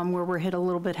where we're hit a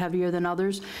little bit heavier than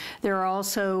others. There are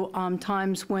also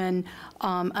times when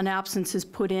an absence is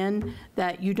put in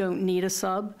that you don't need a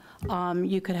sub.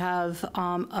 You could have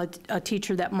a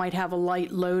teacher that might have a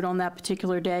light load on that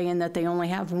particular day and that they only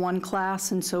have one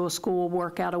class, and so a school will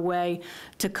work out a way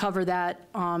to cover that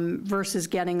versus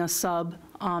getting a sub.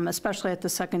 Especially at the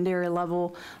secondary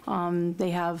level, they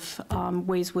have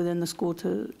ways within the school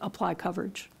to apply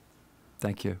coverage.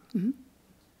 Thank you. Mm-hmm.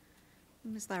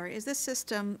 Ms. Lowry, is this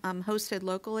system hosted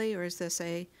locally, or is this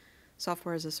a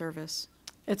software as a service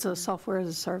It's a software as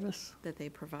a service. that they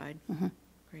provide? Mm-hmm.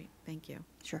 Great, thank you.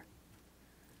 Sure.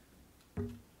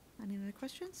 Any other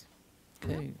questions?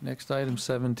 Okay, next item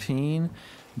 17,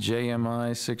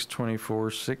 JMI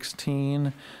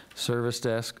 62416, Service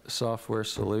Desk Software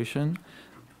Solution.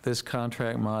 This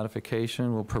contract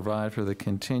modification will provide for the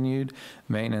continued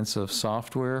maintenance of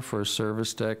software for a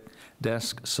service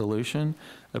desk solution.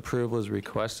 Approval is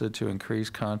requested to increase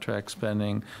contract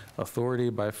spending authority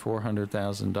by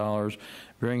 $400,000,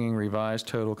 bringing revised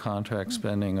total contract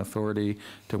spending authority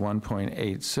to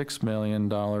 $1.86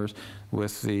 million,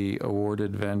 with the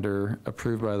awarded vendor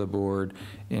approved by the board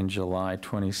in July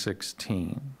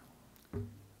 2016. Good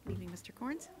evening, Mr.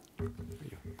 Corns.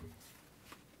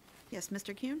 Yes,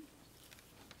 Mr. Kuhn?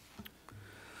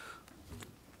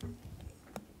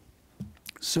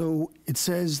 So it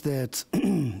says that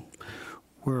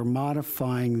we're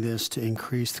modifying this to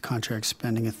increase the contract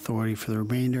spending authority for the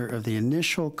remainder of the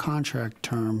initial contract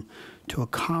term to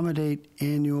accommodate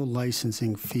annual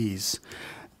licensing fees.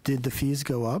 Did the fees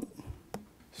go up?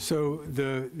 So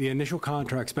the initial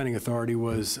contract spending authority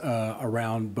was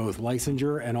around both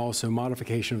licensure and also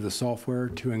modification of the software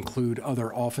to include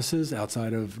other offices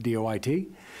outside of DOIT.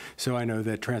 So I know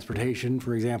that transportation,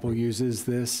 for example, uses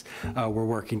this. We're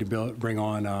working to bring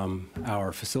on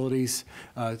our facilities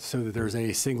so that there's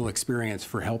a single experience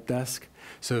for help desk.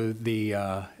 So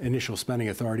the initial spending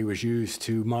authority was used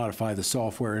to modify the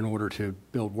software in order to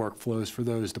build workflows for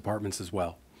those departments as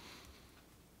well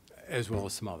as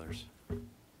some others.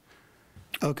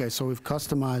 Okay, so we've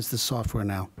customized the software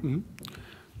now. Mm-hmm.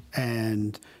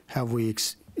 And have we,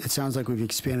 it sounds like we've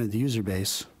expanded the user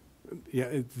base.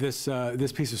 Yeah, this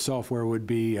piece of software would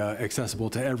be accessible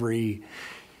to every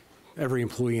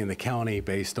employee in the county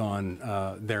based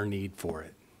on their need for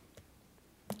it.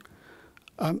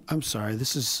 I'm sorry,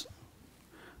 this is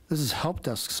help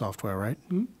desk software, right?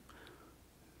 Mm-hmm.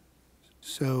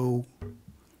 So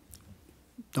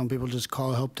don't people just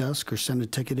call a help desk or send a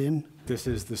ticket in? This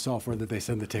is the software that they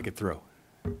send the ticket through.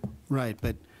 Right,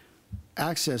 but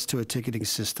access to a ticketing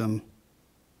system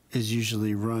is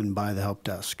usually run by the help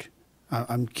desk.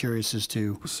 I'm curious as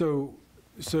to... So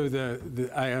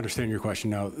I understand your question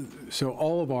now. So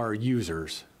all of our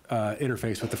users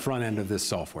interface with the front end of this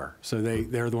software. So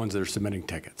they're the ones that are submitting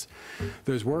tickets.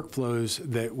 Those workflows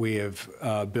that we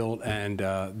have built and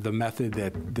the method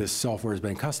that this software has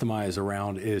been customized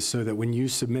around is so that when you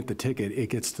submit the ticket, it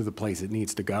gets to the place it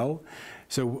needs to go.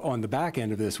 So on the back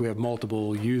end of this, we have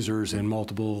multiple users in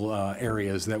multiple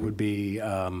areas that would be,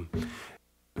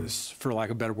 for lack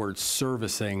of a better word,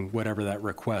 servicing whatever that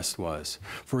request was.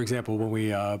 For example, when we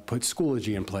put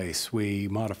Schoology in place, we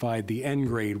modified the end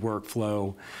grade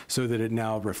workflow so that it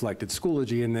now reflected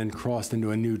Schoology and then crossed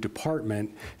into a new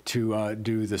department to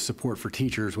do the support for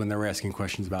teachers when they're asking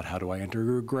questions about how do I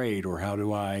enter a grade, or how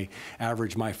do I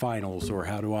average my finals, or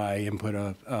how do I input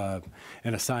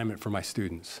an assignment for my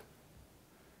students.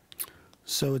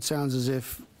 So it sounds as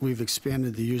if we've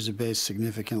expanded the user base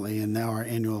significantly, and now our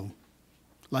annual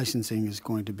licensing is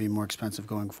going to be more expensive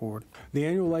going forward. The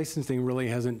annual licensing really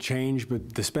hasn't changed,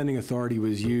 but the spending authority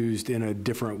was used in a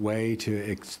different way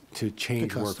to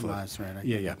change workflow. Customize, right?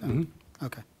 Yeah. Mm-hmm.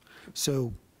 Okay.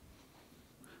 So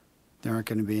there aren't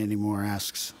going to be any more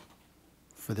asks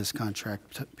for this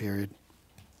contract period?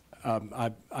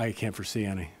 I can't foresee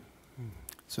any.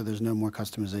 So there's no more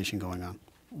customization going on?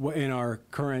 In our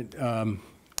current,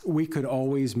 we could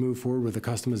always move forward with the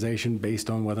customization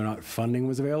based on whether or not funding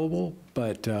was available,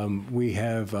 but we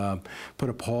have put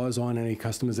a pause on any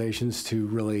customizations to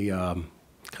really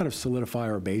kind of solidify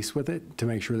our base with it to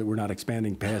make sure that we're not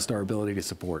expanding past our ability to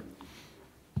support.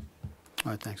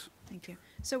 All right, thanks. Thank you.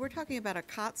 So we're talking about a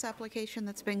COTS application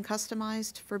that's been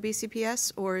customized for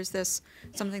BCPS, or is this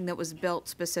something that was built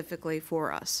specifically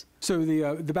for us? So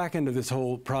the back end of this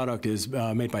whole product is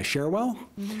made by Sharewell,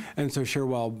 and so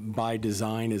Sharewell by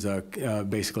design is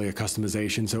basically a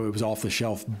customization. So it was off the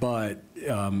shelf, but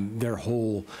their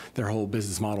whole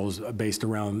business model is based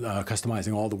around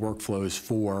customizing all the workflows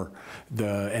for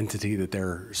the entity that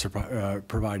they're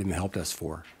providing the help desk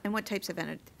for. And what types of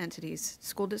entities?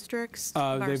 School districts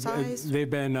of our size? They've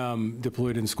been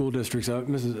deployed in school districts.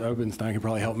 Mrs. Obenstein can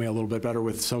probably help me a little bit better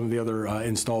with some of the other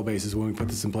install bases when we put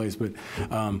this in place, but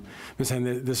Ms.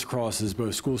 Hen, this crosses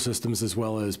both school systems as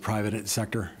well as private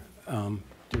sector. Do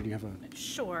you have a?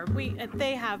 Sure.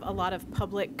 They have a lot of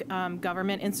public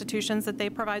government institutions that they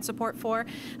provide support for,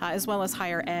 as well as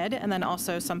higher ed, and then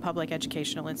also some public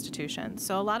educational institutions.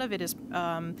 So a lot of it is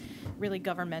really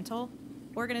governmental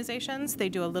organizations. They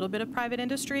do a little bit of private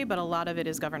industry, but a lot of it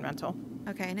is governmental.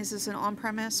 Okay, and is this an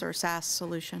on-premise or SaaS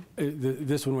solution?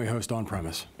 This one we host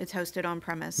on-premise. It's hosted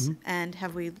on-premise. And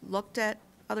have we looked at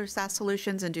other SaaS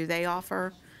solutions, and do they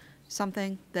offer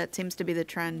something? That seems to be the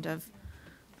trend of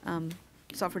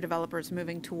software developers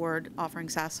moving toward offering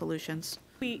SaaS solutions.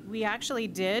 We actually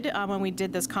did when we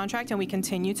did this contract, and we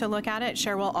continue to look at it.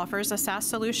 Sharewell offers a SaaS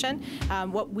solution.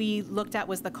 What we looked at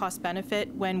was the cost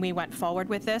benefit when we went forward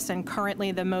with this, and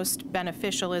currently the most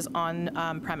beneficial is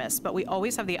on premise. But we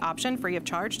always have the option, free of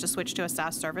charge, to switch to a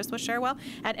SaaS service with Sharewell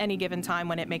at any given time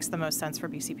when it makes the most sense for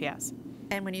BCPS.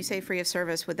 And when you say free of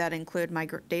service, would that include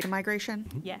data migration?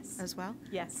 Yes. As well?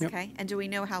 Yes. Okay, and do we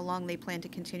know how long they plan to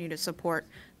continue to support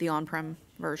the on-prem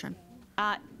version?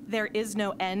 There is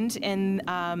no end in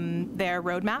their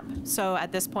roadmap, so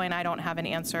at this point I don't have an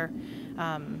answer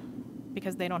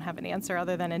because they don't have an answer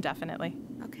other than indefinitely.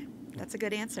 Okay, that's a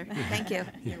good answer. Thank you.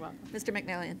 You're welcome. Mr.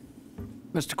 McNallion.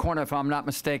 Mr. Corner, if I'm not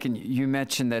mistaken, you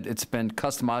mentioned that it's been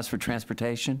customized for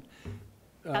transportation.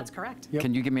 That's correct. Yep.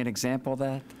 Can you give me an example of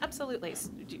that? Absolutely.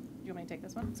 Do you want me to take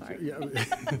this one? Sorry. Yeah.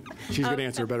 She's going to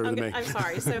answer better than me. I'm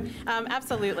sorry. So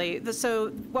absolutely. So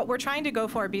what we're trying to go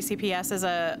for at BCPS is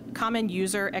a common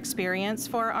user experience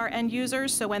for our end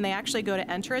users. So when they actually go to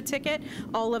enter a ticket,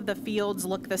 all of the fields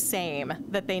look the same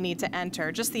that they need to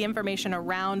enter. Just the information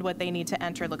around what they need to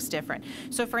enter looks different.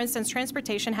 So for instance,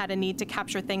 transportation had a need to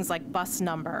capture things like bus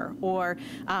number or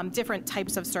different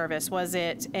types of service. Was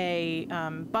it a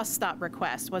bus stop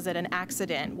request? Was it an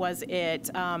accident? Was it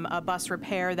a bus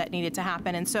repair that needed to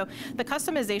happen? And so the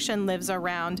customization lives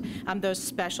around those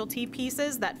specialty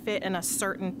pieces that fit in a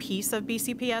certain piece of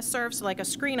BCPS serve. So like a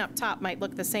screen up top might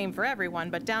look the same for everyone,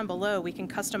 but down below we can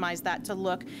customize that to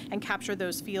look and capture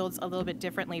those fields a little bit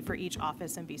differently for each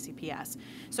office in BCPS.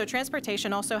 So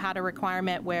transportation also had a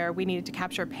requirement where we needed to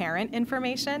capture parent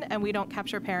information, and we don't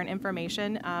capture parent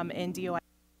information in DOI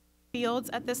fields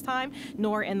at this time,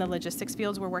 nor in the logistics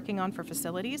fields we're working on for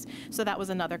facilities. So that was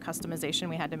another customization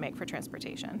we had to make for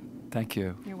transportation. Thank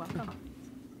you. You're welcome.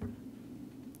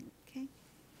 Okay.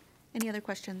 Any other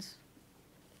questions?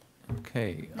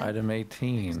 Okay, item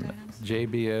 18,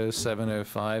 JBO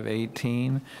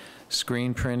 70518,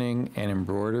 screen printing and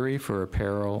embroidery for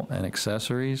apparel and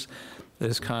accessories.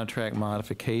 This contract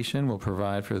modification will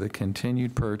provide for the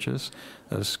continued purchase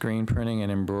of screen printing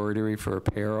and embroidery for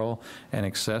apparel and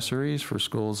accessories for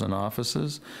schools and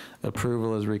offices.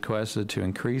 Approval is requested to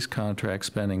increase contract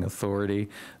spending authority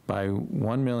by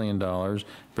 $1 million,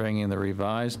 bringing the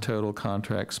revised total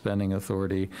contract spending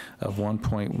authority of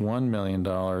 $1.1 million,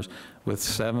 with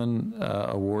 7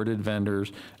 awarded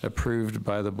vendors approved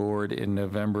by the board in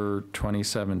November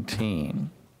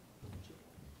 2017.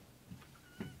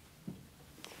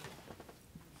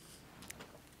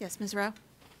 Yes, Ms. Rowe?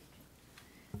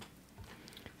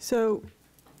 So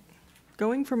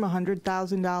going from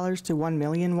 $100,000 to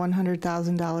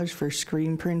 $1,100,000 for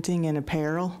screen printing and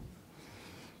apparel,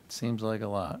 Seems like a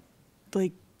lot.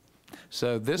 like,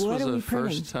 So this What was are we a printing?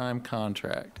 first-time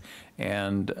contract,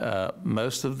 and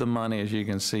most of the money, as you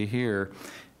can see here,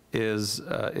 is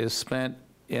spent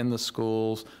in the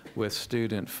schools with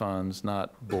student funds,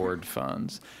 not board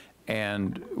funds.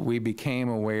 And we became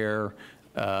aware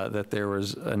that there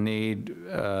was a need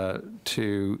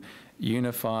to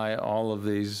unify all of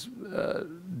these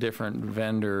different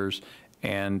vendors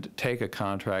and take a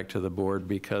contract to the board,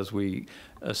 because we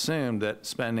assumed that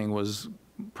spending was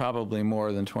probably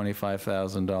more than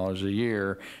 $25,000 a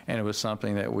year, and it was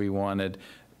something that we wanted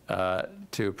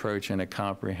to approach in a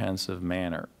comprehensive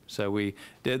manner. So we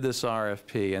did this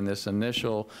RFP, and this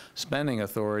initial spending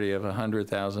authority of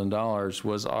 $100,000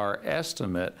 was our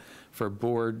estimate for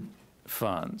board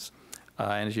funds.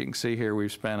 And as you can see here,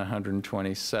 we've spent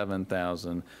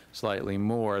 $127,000, slightly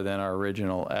more than our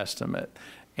original estimate.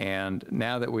 And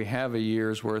now that we have a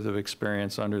year's worth of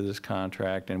experience under this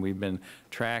contract and we've been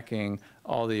tracking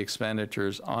all the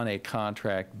expenditures on a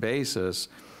contract basis,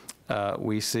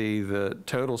 we see the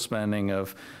total spending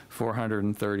of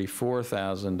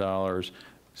 $434,000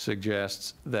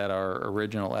 suggests that our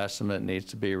original estimate needs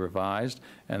to be revised,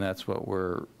 and that's what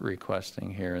we're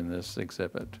requesting here in this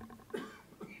exhibit.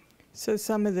 So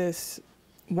some of this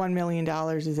 $1 million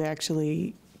is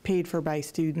actually paid for by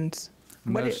students?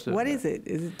 What is it?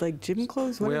 Is it like gym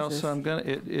clothes? What is this? So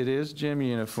it is gym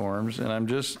uniforms, and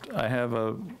I have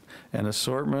an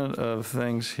assortment of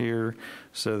things here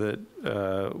so that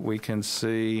we can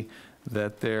see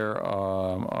that there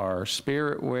are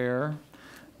spirit wear,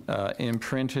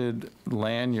 imprinted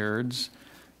lanyards.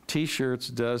 T-shirts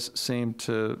does seem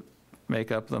to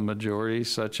make up the majority,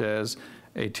 such as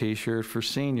a T-shirt for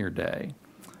Senior Day.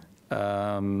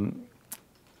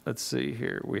 Let's see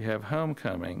here. We have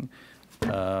homecoming.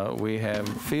 We have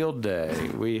field day.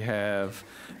 We have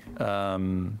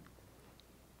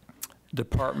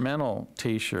departmental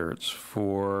T-shirts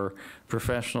for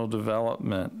professional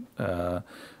development.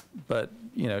 But,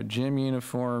 you know, gym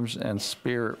uniforms and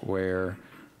spirit wear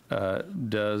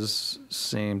does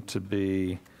seem to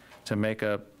make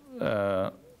up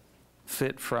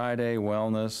Fit Friday,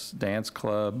 wellness, dance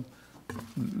club.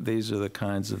 These are the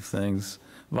kinds of things.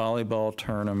 Volleyball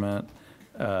tournament,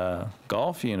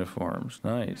 golf uniforms,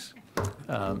 nice.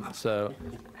 So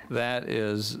that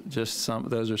is just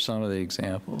those are some of the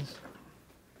examples.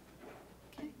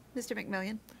 Okay. Mr.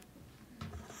 McMillian.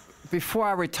 Before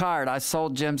I retired, I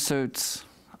sold gym suits.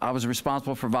 I was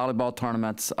responsible for volleyball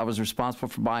tournaments. I was responsible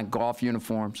for buying golf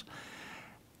uniforms.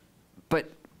 But,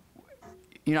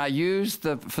 you know,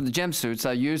 for the gym suits,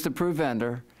 I used the approved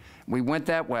vendor. We went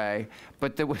that way,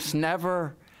 but there was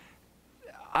never,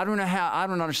 I don't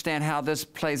understand how this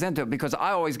plays into it, because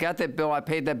I always got that bill. I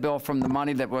paid that bill from the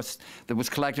money that was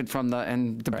collected from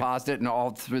and deposited and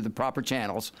all through the proper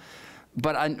channels.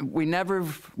 But we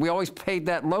always paid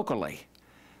that locally.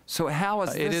 So how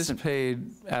is this? It is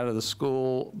paid out of the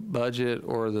school budget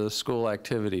or the school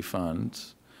activity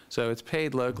funds. So it's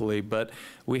paid locally, but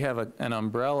we have an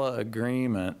umbrella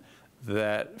agreement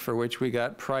for which we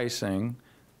got pricing,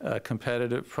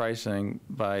 competitive pricing,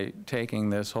 by taking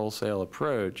this wholesale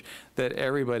approach that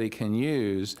everybody can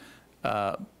use.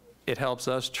 It helps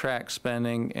us track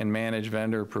spending and manage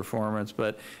vendor performance,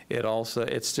 but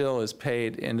it still is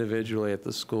paid individually at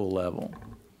the school level.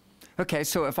 Okay,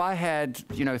 so if I had,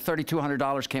 you know,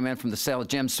 $3,200 came in from the sale of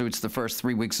gym suits the first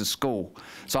 3 weeks of school,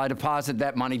 so I deposited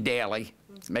that money daily,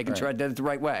 making sure I did it the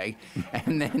right way,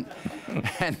 and then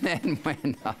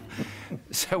when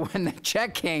the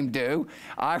check came due,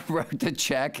 I wrote the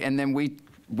check, and then we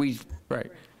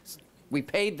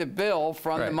paid the bill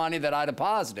from the money that I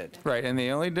deposited. Right, and the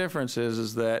only difference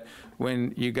is that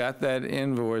when you got that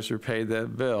invoice or paid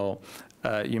that bill,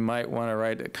 you might want to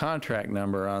write a contract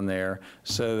number on there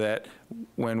so that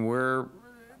when we're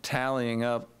tallying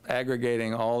up,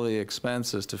 aggregating all the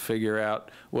expenses to figure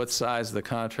out what size the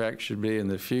contract should be in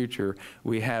the future,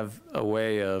 we have a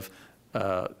way of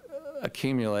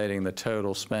accumulating the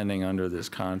total spending under this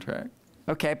contract.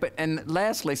 Okay, and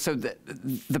lastly, so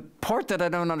the part that I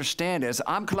don't understand is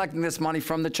I'm collecting this money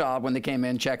from the child when they came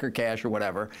in, check or cash or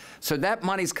whatever, so that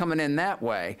money's coming in that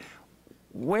way.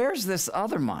 Where's this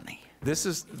other money?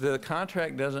 The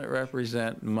contract doesn't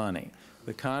represent money.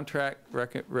 The contract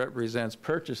represents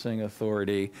purchasing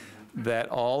authority that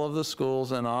all of the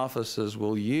schools and offices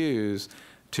will use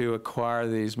to acquire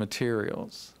these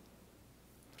materials.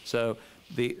 So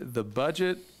the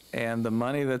budget and the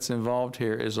money that's involved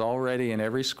here is already in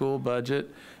every school budget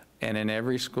and in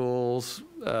every school's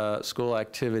school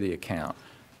activity account.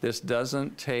 It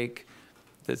doesn't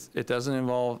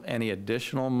involve any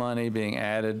additional money being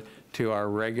added to our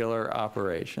regular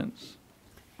operations.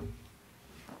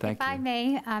 Thank you. If I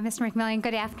may, Mr. McMillian,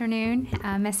 good afternoon,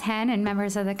 Ms. Henn and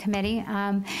members of the committee.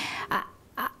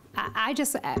 I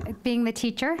just, being the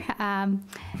teacher,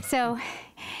 so,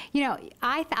 you know,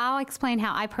 I'll explain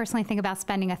how I personally think about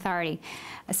spending authority.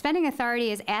 Spending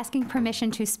authority is asking permission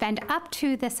to spend up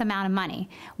to this amount of money.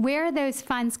 Where those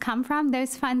funds come from,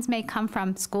 those funds may come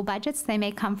from school budgets, they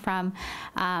may come from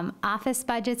office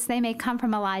budgets, they may come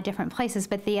from a lot of different places,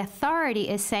 but the authority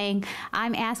is saying,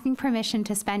 I'm asking permission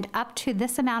to spend up to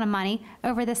this amount of money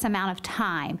over this amount of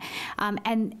time.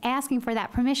 And asking for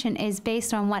that permission is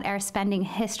based on what our spending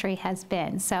history has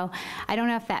been. So I don't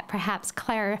know if that perhaps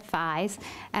clarifies,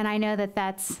 and I know that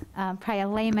that's probably a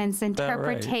layman's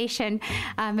interpretation,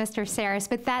 Mr. Saris,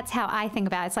 but that's how I think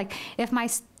about it. It's like if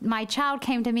my child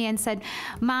came to me and said,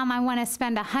 Mom, I want to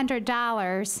spend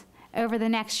 $100 over the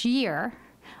next year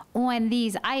on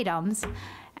these items,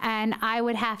 And I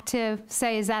would have to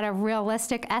say, is that a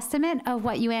realistic estimate of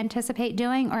what you anticipate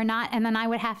doing or not? And then I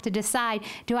would have to decide,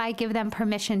 do I give them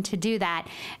permission to do that?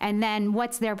 And then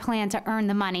what's their plan to earn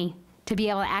the money to be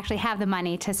able to actually have the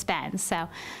money to spend? So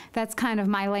that's kind of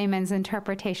my layman's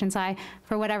interpretation. So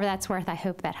for whatever that's worth, I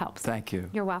hope that helps. Thank you.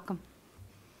 You're welcome.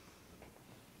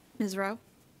 Ms. Rowe?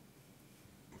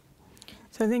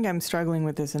 So I think I'm struggling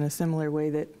with this in a similar way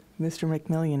that Mr.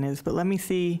 McMillian is, but let me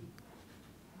see.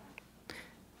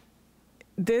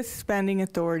 This spending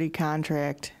authority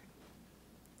contract,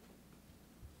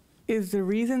 is the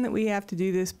reason that we have to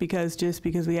do this just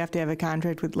because we have to have a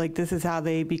contract with, like, this is how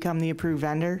they become the approved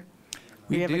vendor?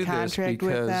 We have a contract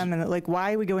with them, and like,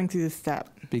 why are we going through this step?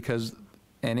 Because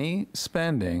any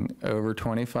spending over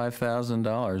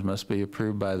 $25,000 must be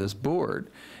approved by this board.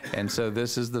 And so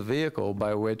this is the vehicle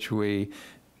by which we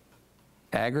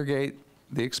aggregate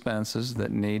the expenses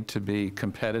that need to be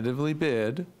competitively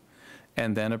bid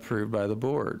and then approved by the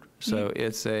board. So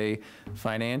it's a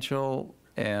financial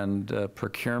and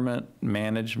procurement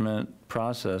management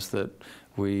process that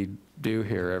we do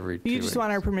here every 2 weeks. You just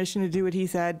want our permission to do what he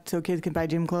said so kids can buy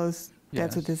gym clothes?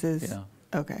 That's what this is? Yeah.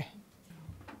 Okay.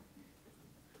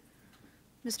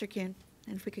 Mr. Kuhn,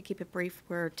 and if we could keep it brief,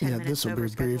 we're 10 minutes this will over be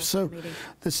schedule brief. for So the meeting.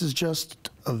 this is just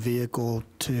a vehicle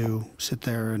to sit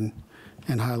there and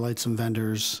highlight some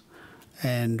vendors.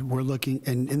 And we're looking,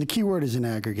 and the key word is in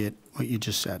aggregate, what you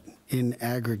just said. In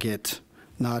aggregate,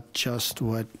 not just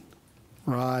what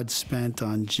Rod spent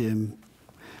on gym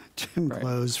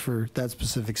clothes for that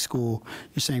specific school.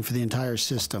 You're saying for the entire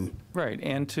system. Right,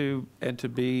 and to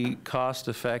be cost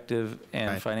effective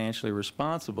and Right. financially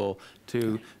responsible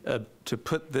to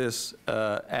put this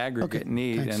aggregate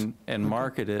need thanks. and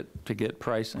market it to get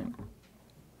pricing.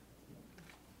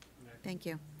 Thank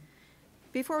you.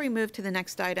 Before we move to the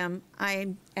next item,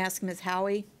 I ask Ms.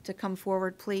 Howie to come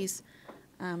forward, please,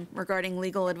 regarding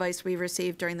legal advice we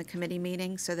received during the committee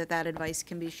meeting so that that advice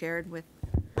can be shared with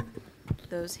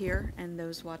those here and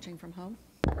those watching from home.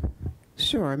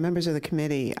 Sure. Members of the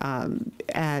committee,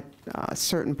 at a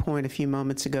certain point a few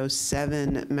moments ago,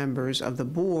 7 members of the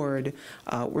board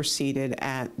were seated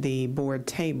at the board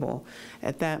table.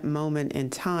 At that moment in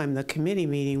time, the committee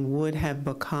meeting would have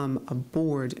become a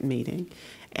board meeting,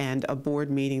 and a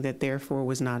board meeting that therefore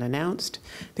was not announced.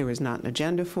 There was not an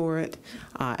agenda for it.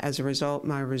 As a result,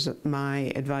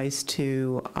 my advice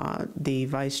to the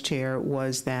vice chair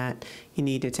was that you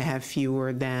needed to have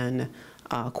fewer than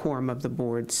quorum of the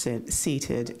board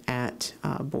seated at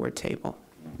board table.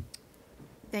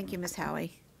 Thank you, Ms.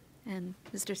 Howie. And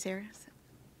Mr. Saris,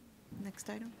 next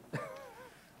item?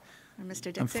 Or Mr.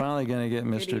 Dixon? I'm finally going to get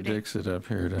Good Mr. evening. Dixit up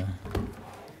here to.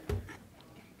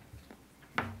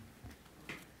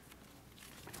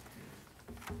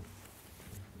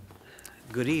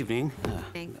 Good evening.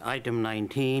 Evening. Item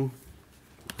 19,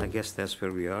 I guess that's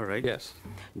where we are, right? Yes.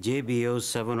 JBO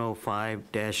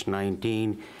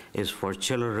 705-19 is for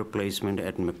chiller replacement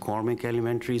at McCormick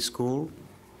Elementary School.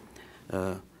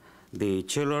 The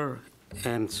chiller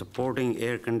and supporting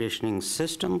air conditioning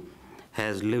system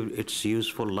has lived its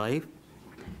useful life,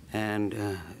 and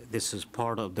this is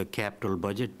part of the capital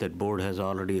budget that board has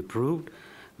already approved.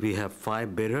 We have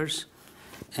 5 bidders,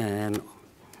 and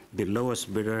the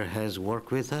lowest bidder has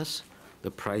worked with us.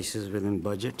 The price is within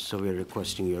budget, so we're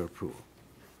requesting your approval.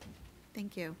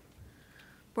 Thank you.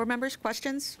 Board members,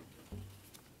 questions?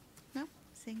 No?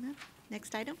 Seeing none?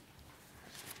 Next item?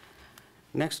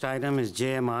 Next item is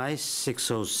JMI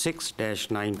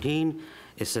 606-19.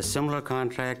 It's a similar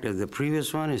contract as the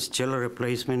previous one. It's chiller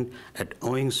replacement at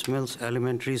Owings Mills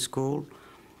Elementary School.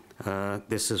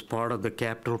 This is part of the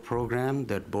capital program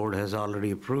that board has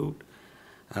already approved.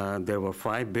 There were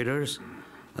 5 bidders.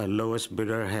 Lowest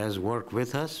bidder has worked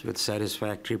with us with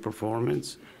satisfactory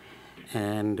performance.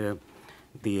 And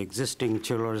the existing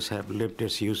chillers have lived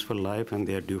its useful life and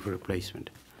they are due for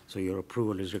replacement. So your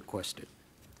approval is requested.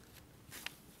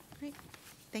 Great.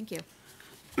 Thank you.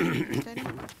 Next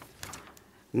item?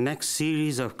 Next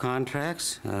series of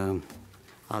contracts,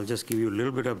 I'll just give you a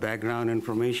little bit of background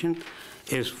information,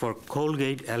 is for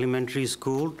Colgate Elementary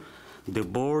School. The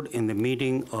board in the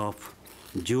meeting of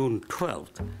June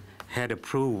 12th had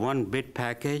approved 1 bid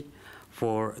package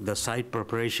for the site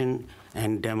preparation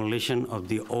and demolition of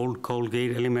the old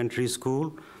Colgate Elementary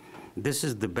School. This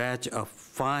is the batch of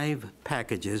 5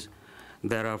 packages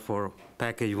that are for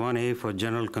package 1A for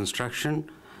general construction,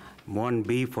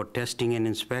 1B for testing and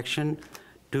inspection,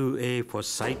 2A for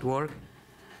site work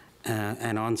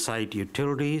and on-site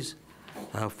utilities,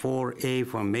 4A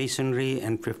for masonry,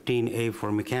 and 15A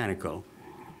for mechanical.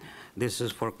 This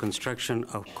is for construction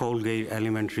of Colgate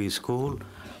Elementary School.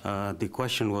 The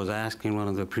question was asked in one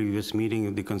of the previous meetings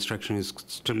if the construction is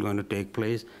still going to take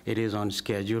place. It is on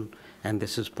schedule, and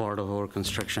this is part of our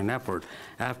construction effort.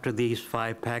 After these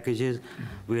 5 packages,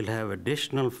 we'll have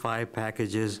additional 5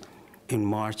 packages in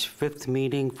March 5th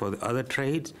meeting for the other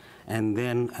trades, and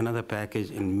then another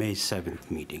package in May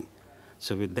 7th meeting.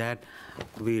 So with that,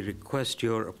 we request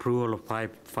your approval of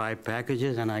five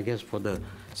packages, and I guess for the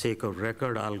sake of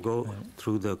record, I'll go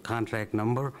through the contract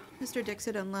number. Mr.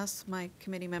 Dixit, unless my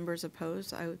committee members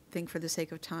oppose, I would think for the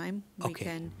sake of time, we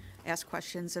can ask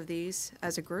questions of these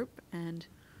as a group and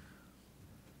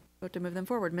vote to move them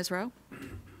forward. Ms. Rowe?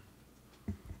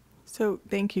 So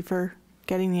thank you for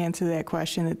getting the answer to that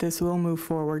question, that this will move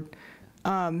forward.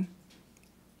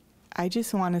 I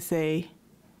just want to say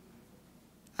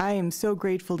I am so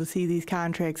grateful to see these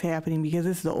contracts happening because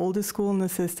this is the oldest school in the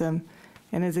system.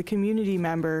 And as a community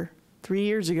member, 3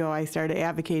 years ago, I started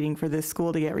advocating for this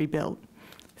school to get rebuilt.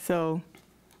 So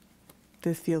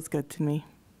this feels good to me.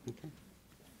 Okay.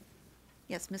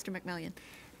 Yes, Mr. McMillian.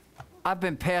 I've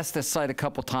been past this site a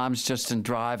couple times just in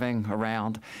driving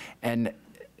around, and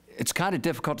it's kind of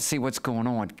difficult to see what's going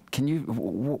on. Can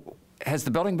you, has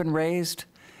the building been raised?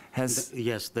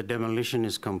 Yes, the demolition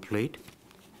is complete.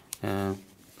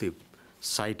 The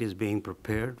site is being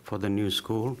prepared for the new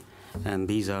school, and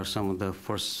these are some of the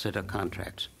first set of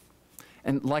contracts.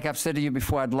 And like I've said to you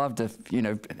before, I'd love to, you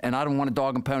know, and I don't want a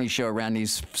dog and pony show around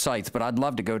these sites, but I'd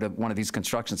love to go to one of these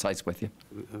construction sites with you.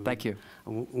 Thank you.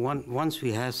 Once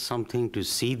we have something to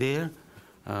see there,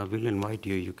 we'll invite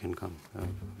you. You can come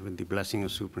with the blessing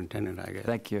of superintendent, I guess.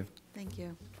 Thank you. Thank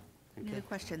you. Any other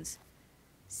questions?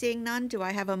 Seeing none, do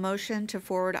I have a motion to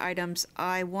forward items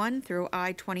I-1 through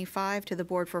I-25 to the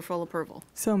board for full approval?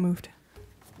 So moved.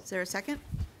 Is there a second?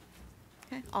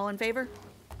 Okay, all in favor?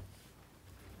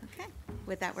 Okay,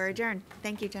 with that, we're adjourned.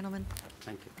 Thank you, gentlemen.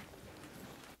 Thank you.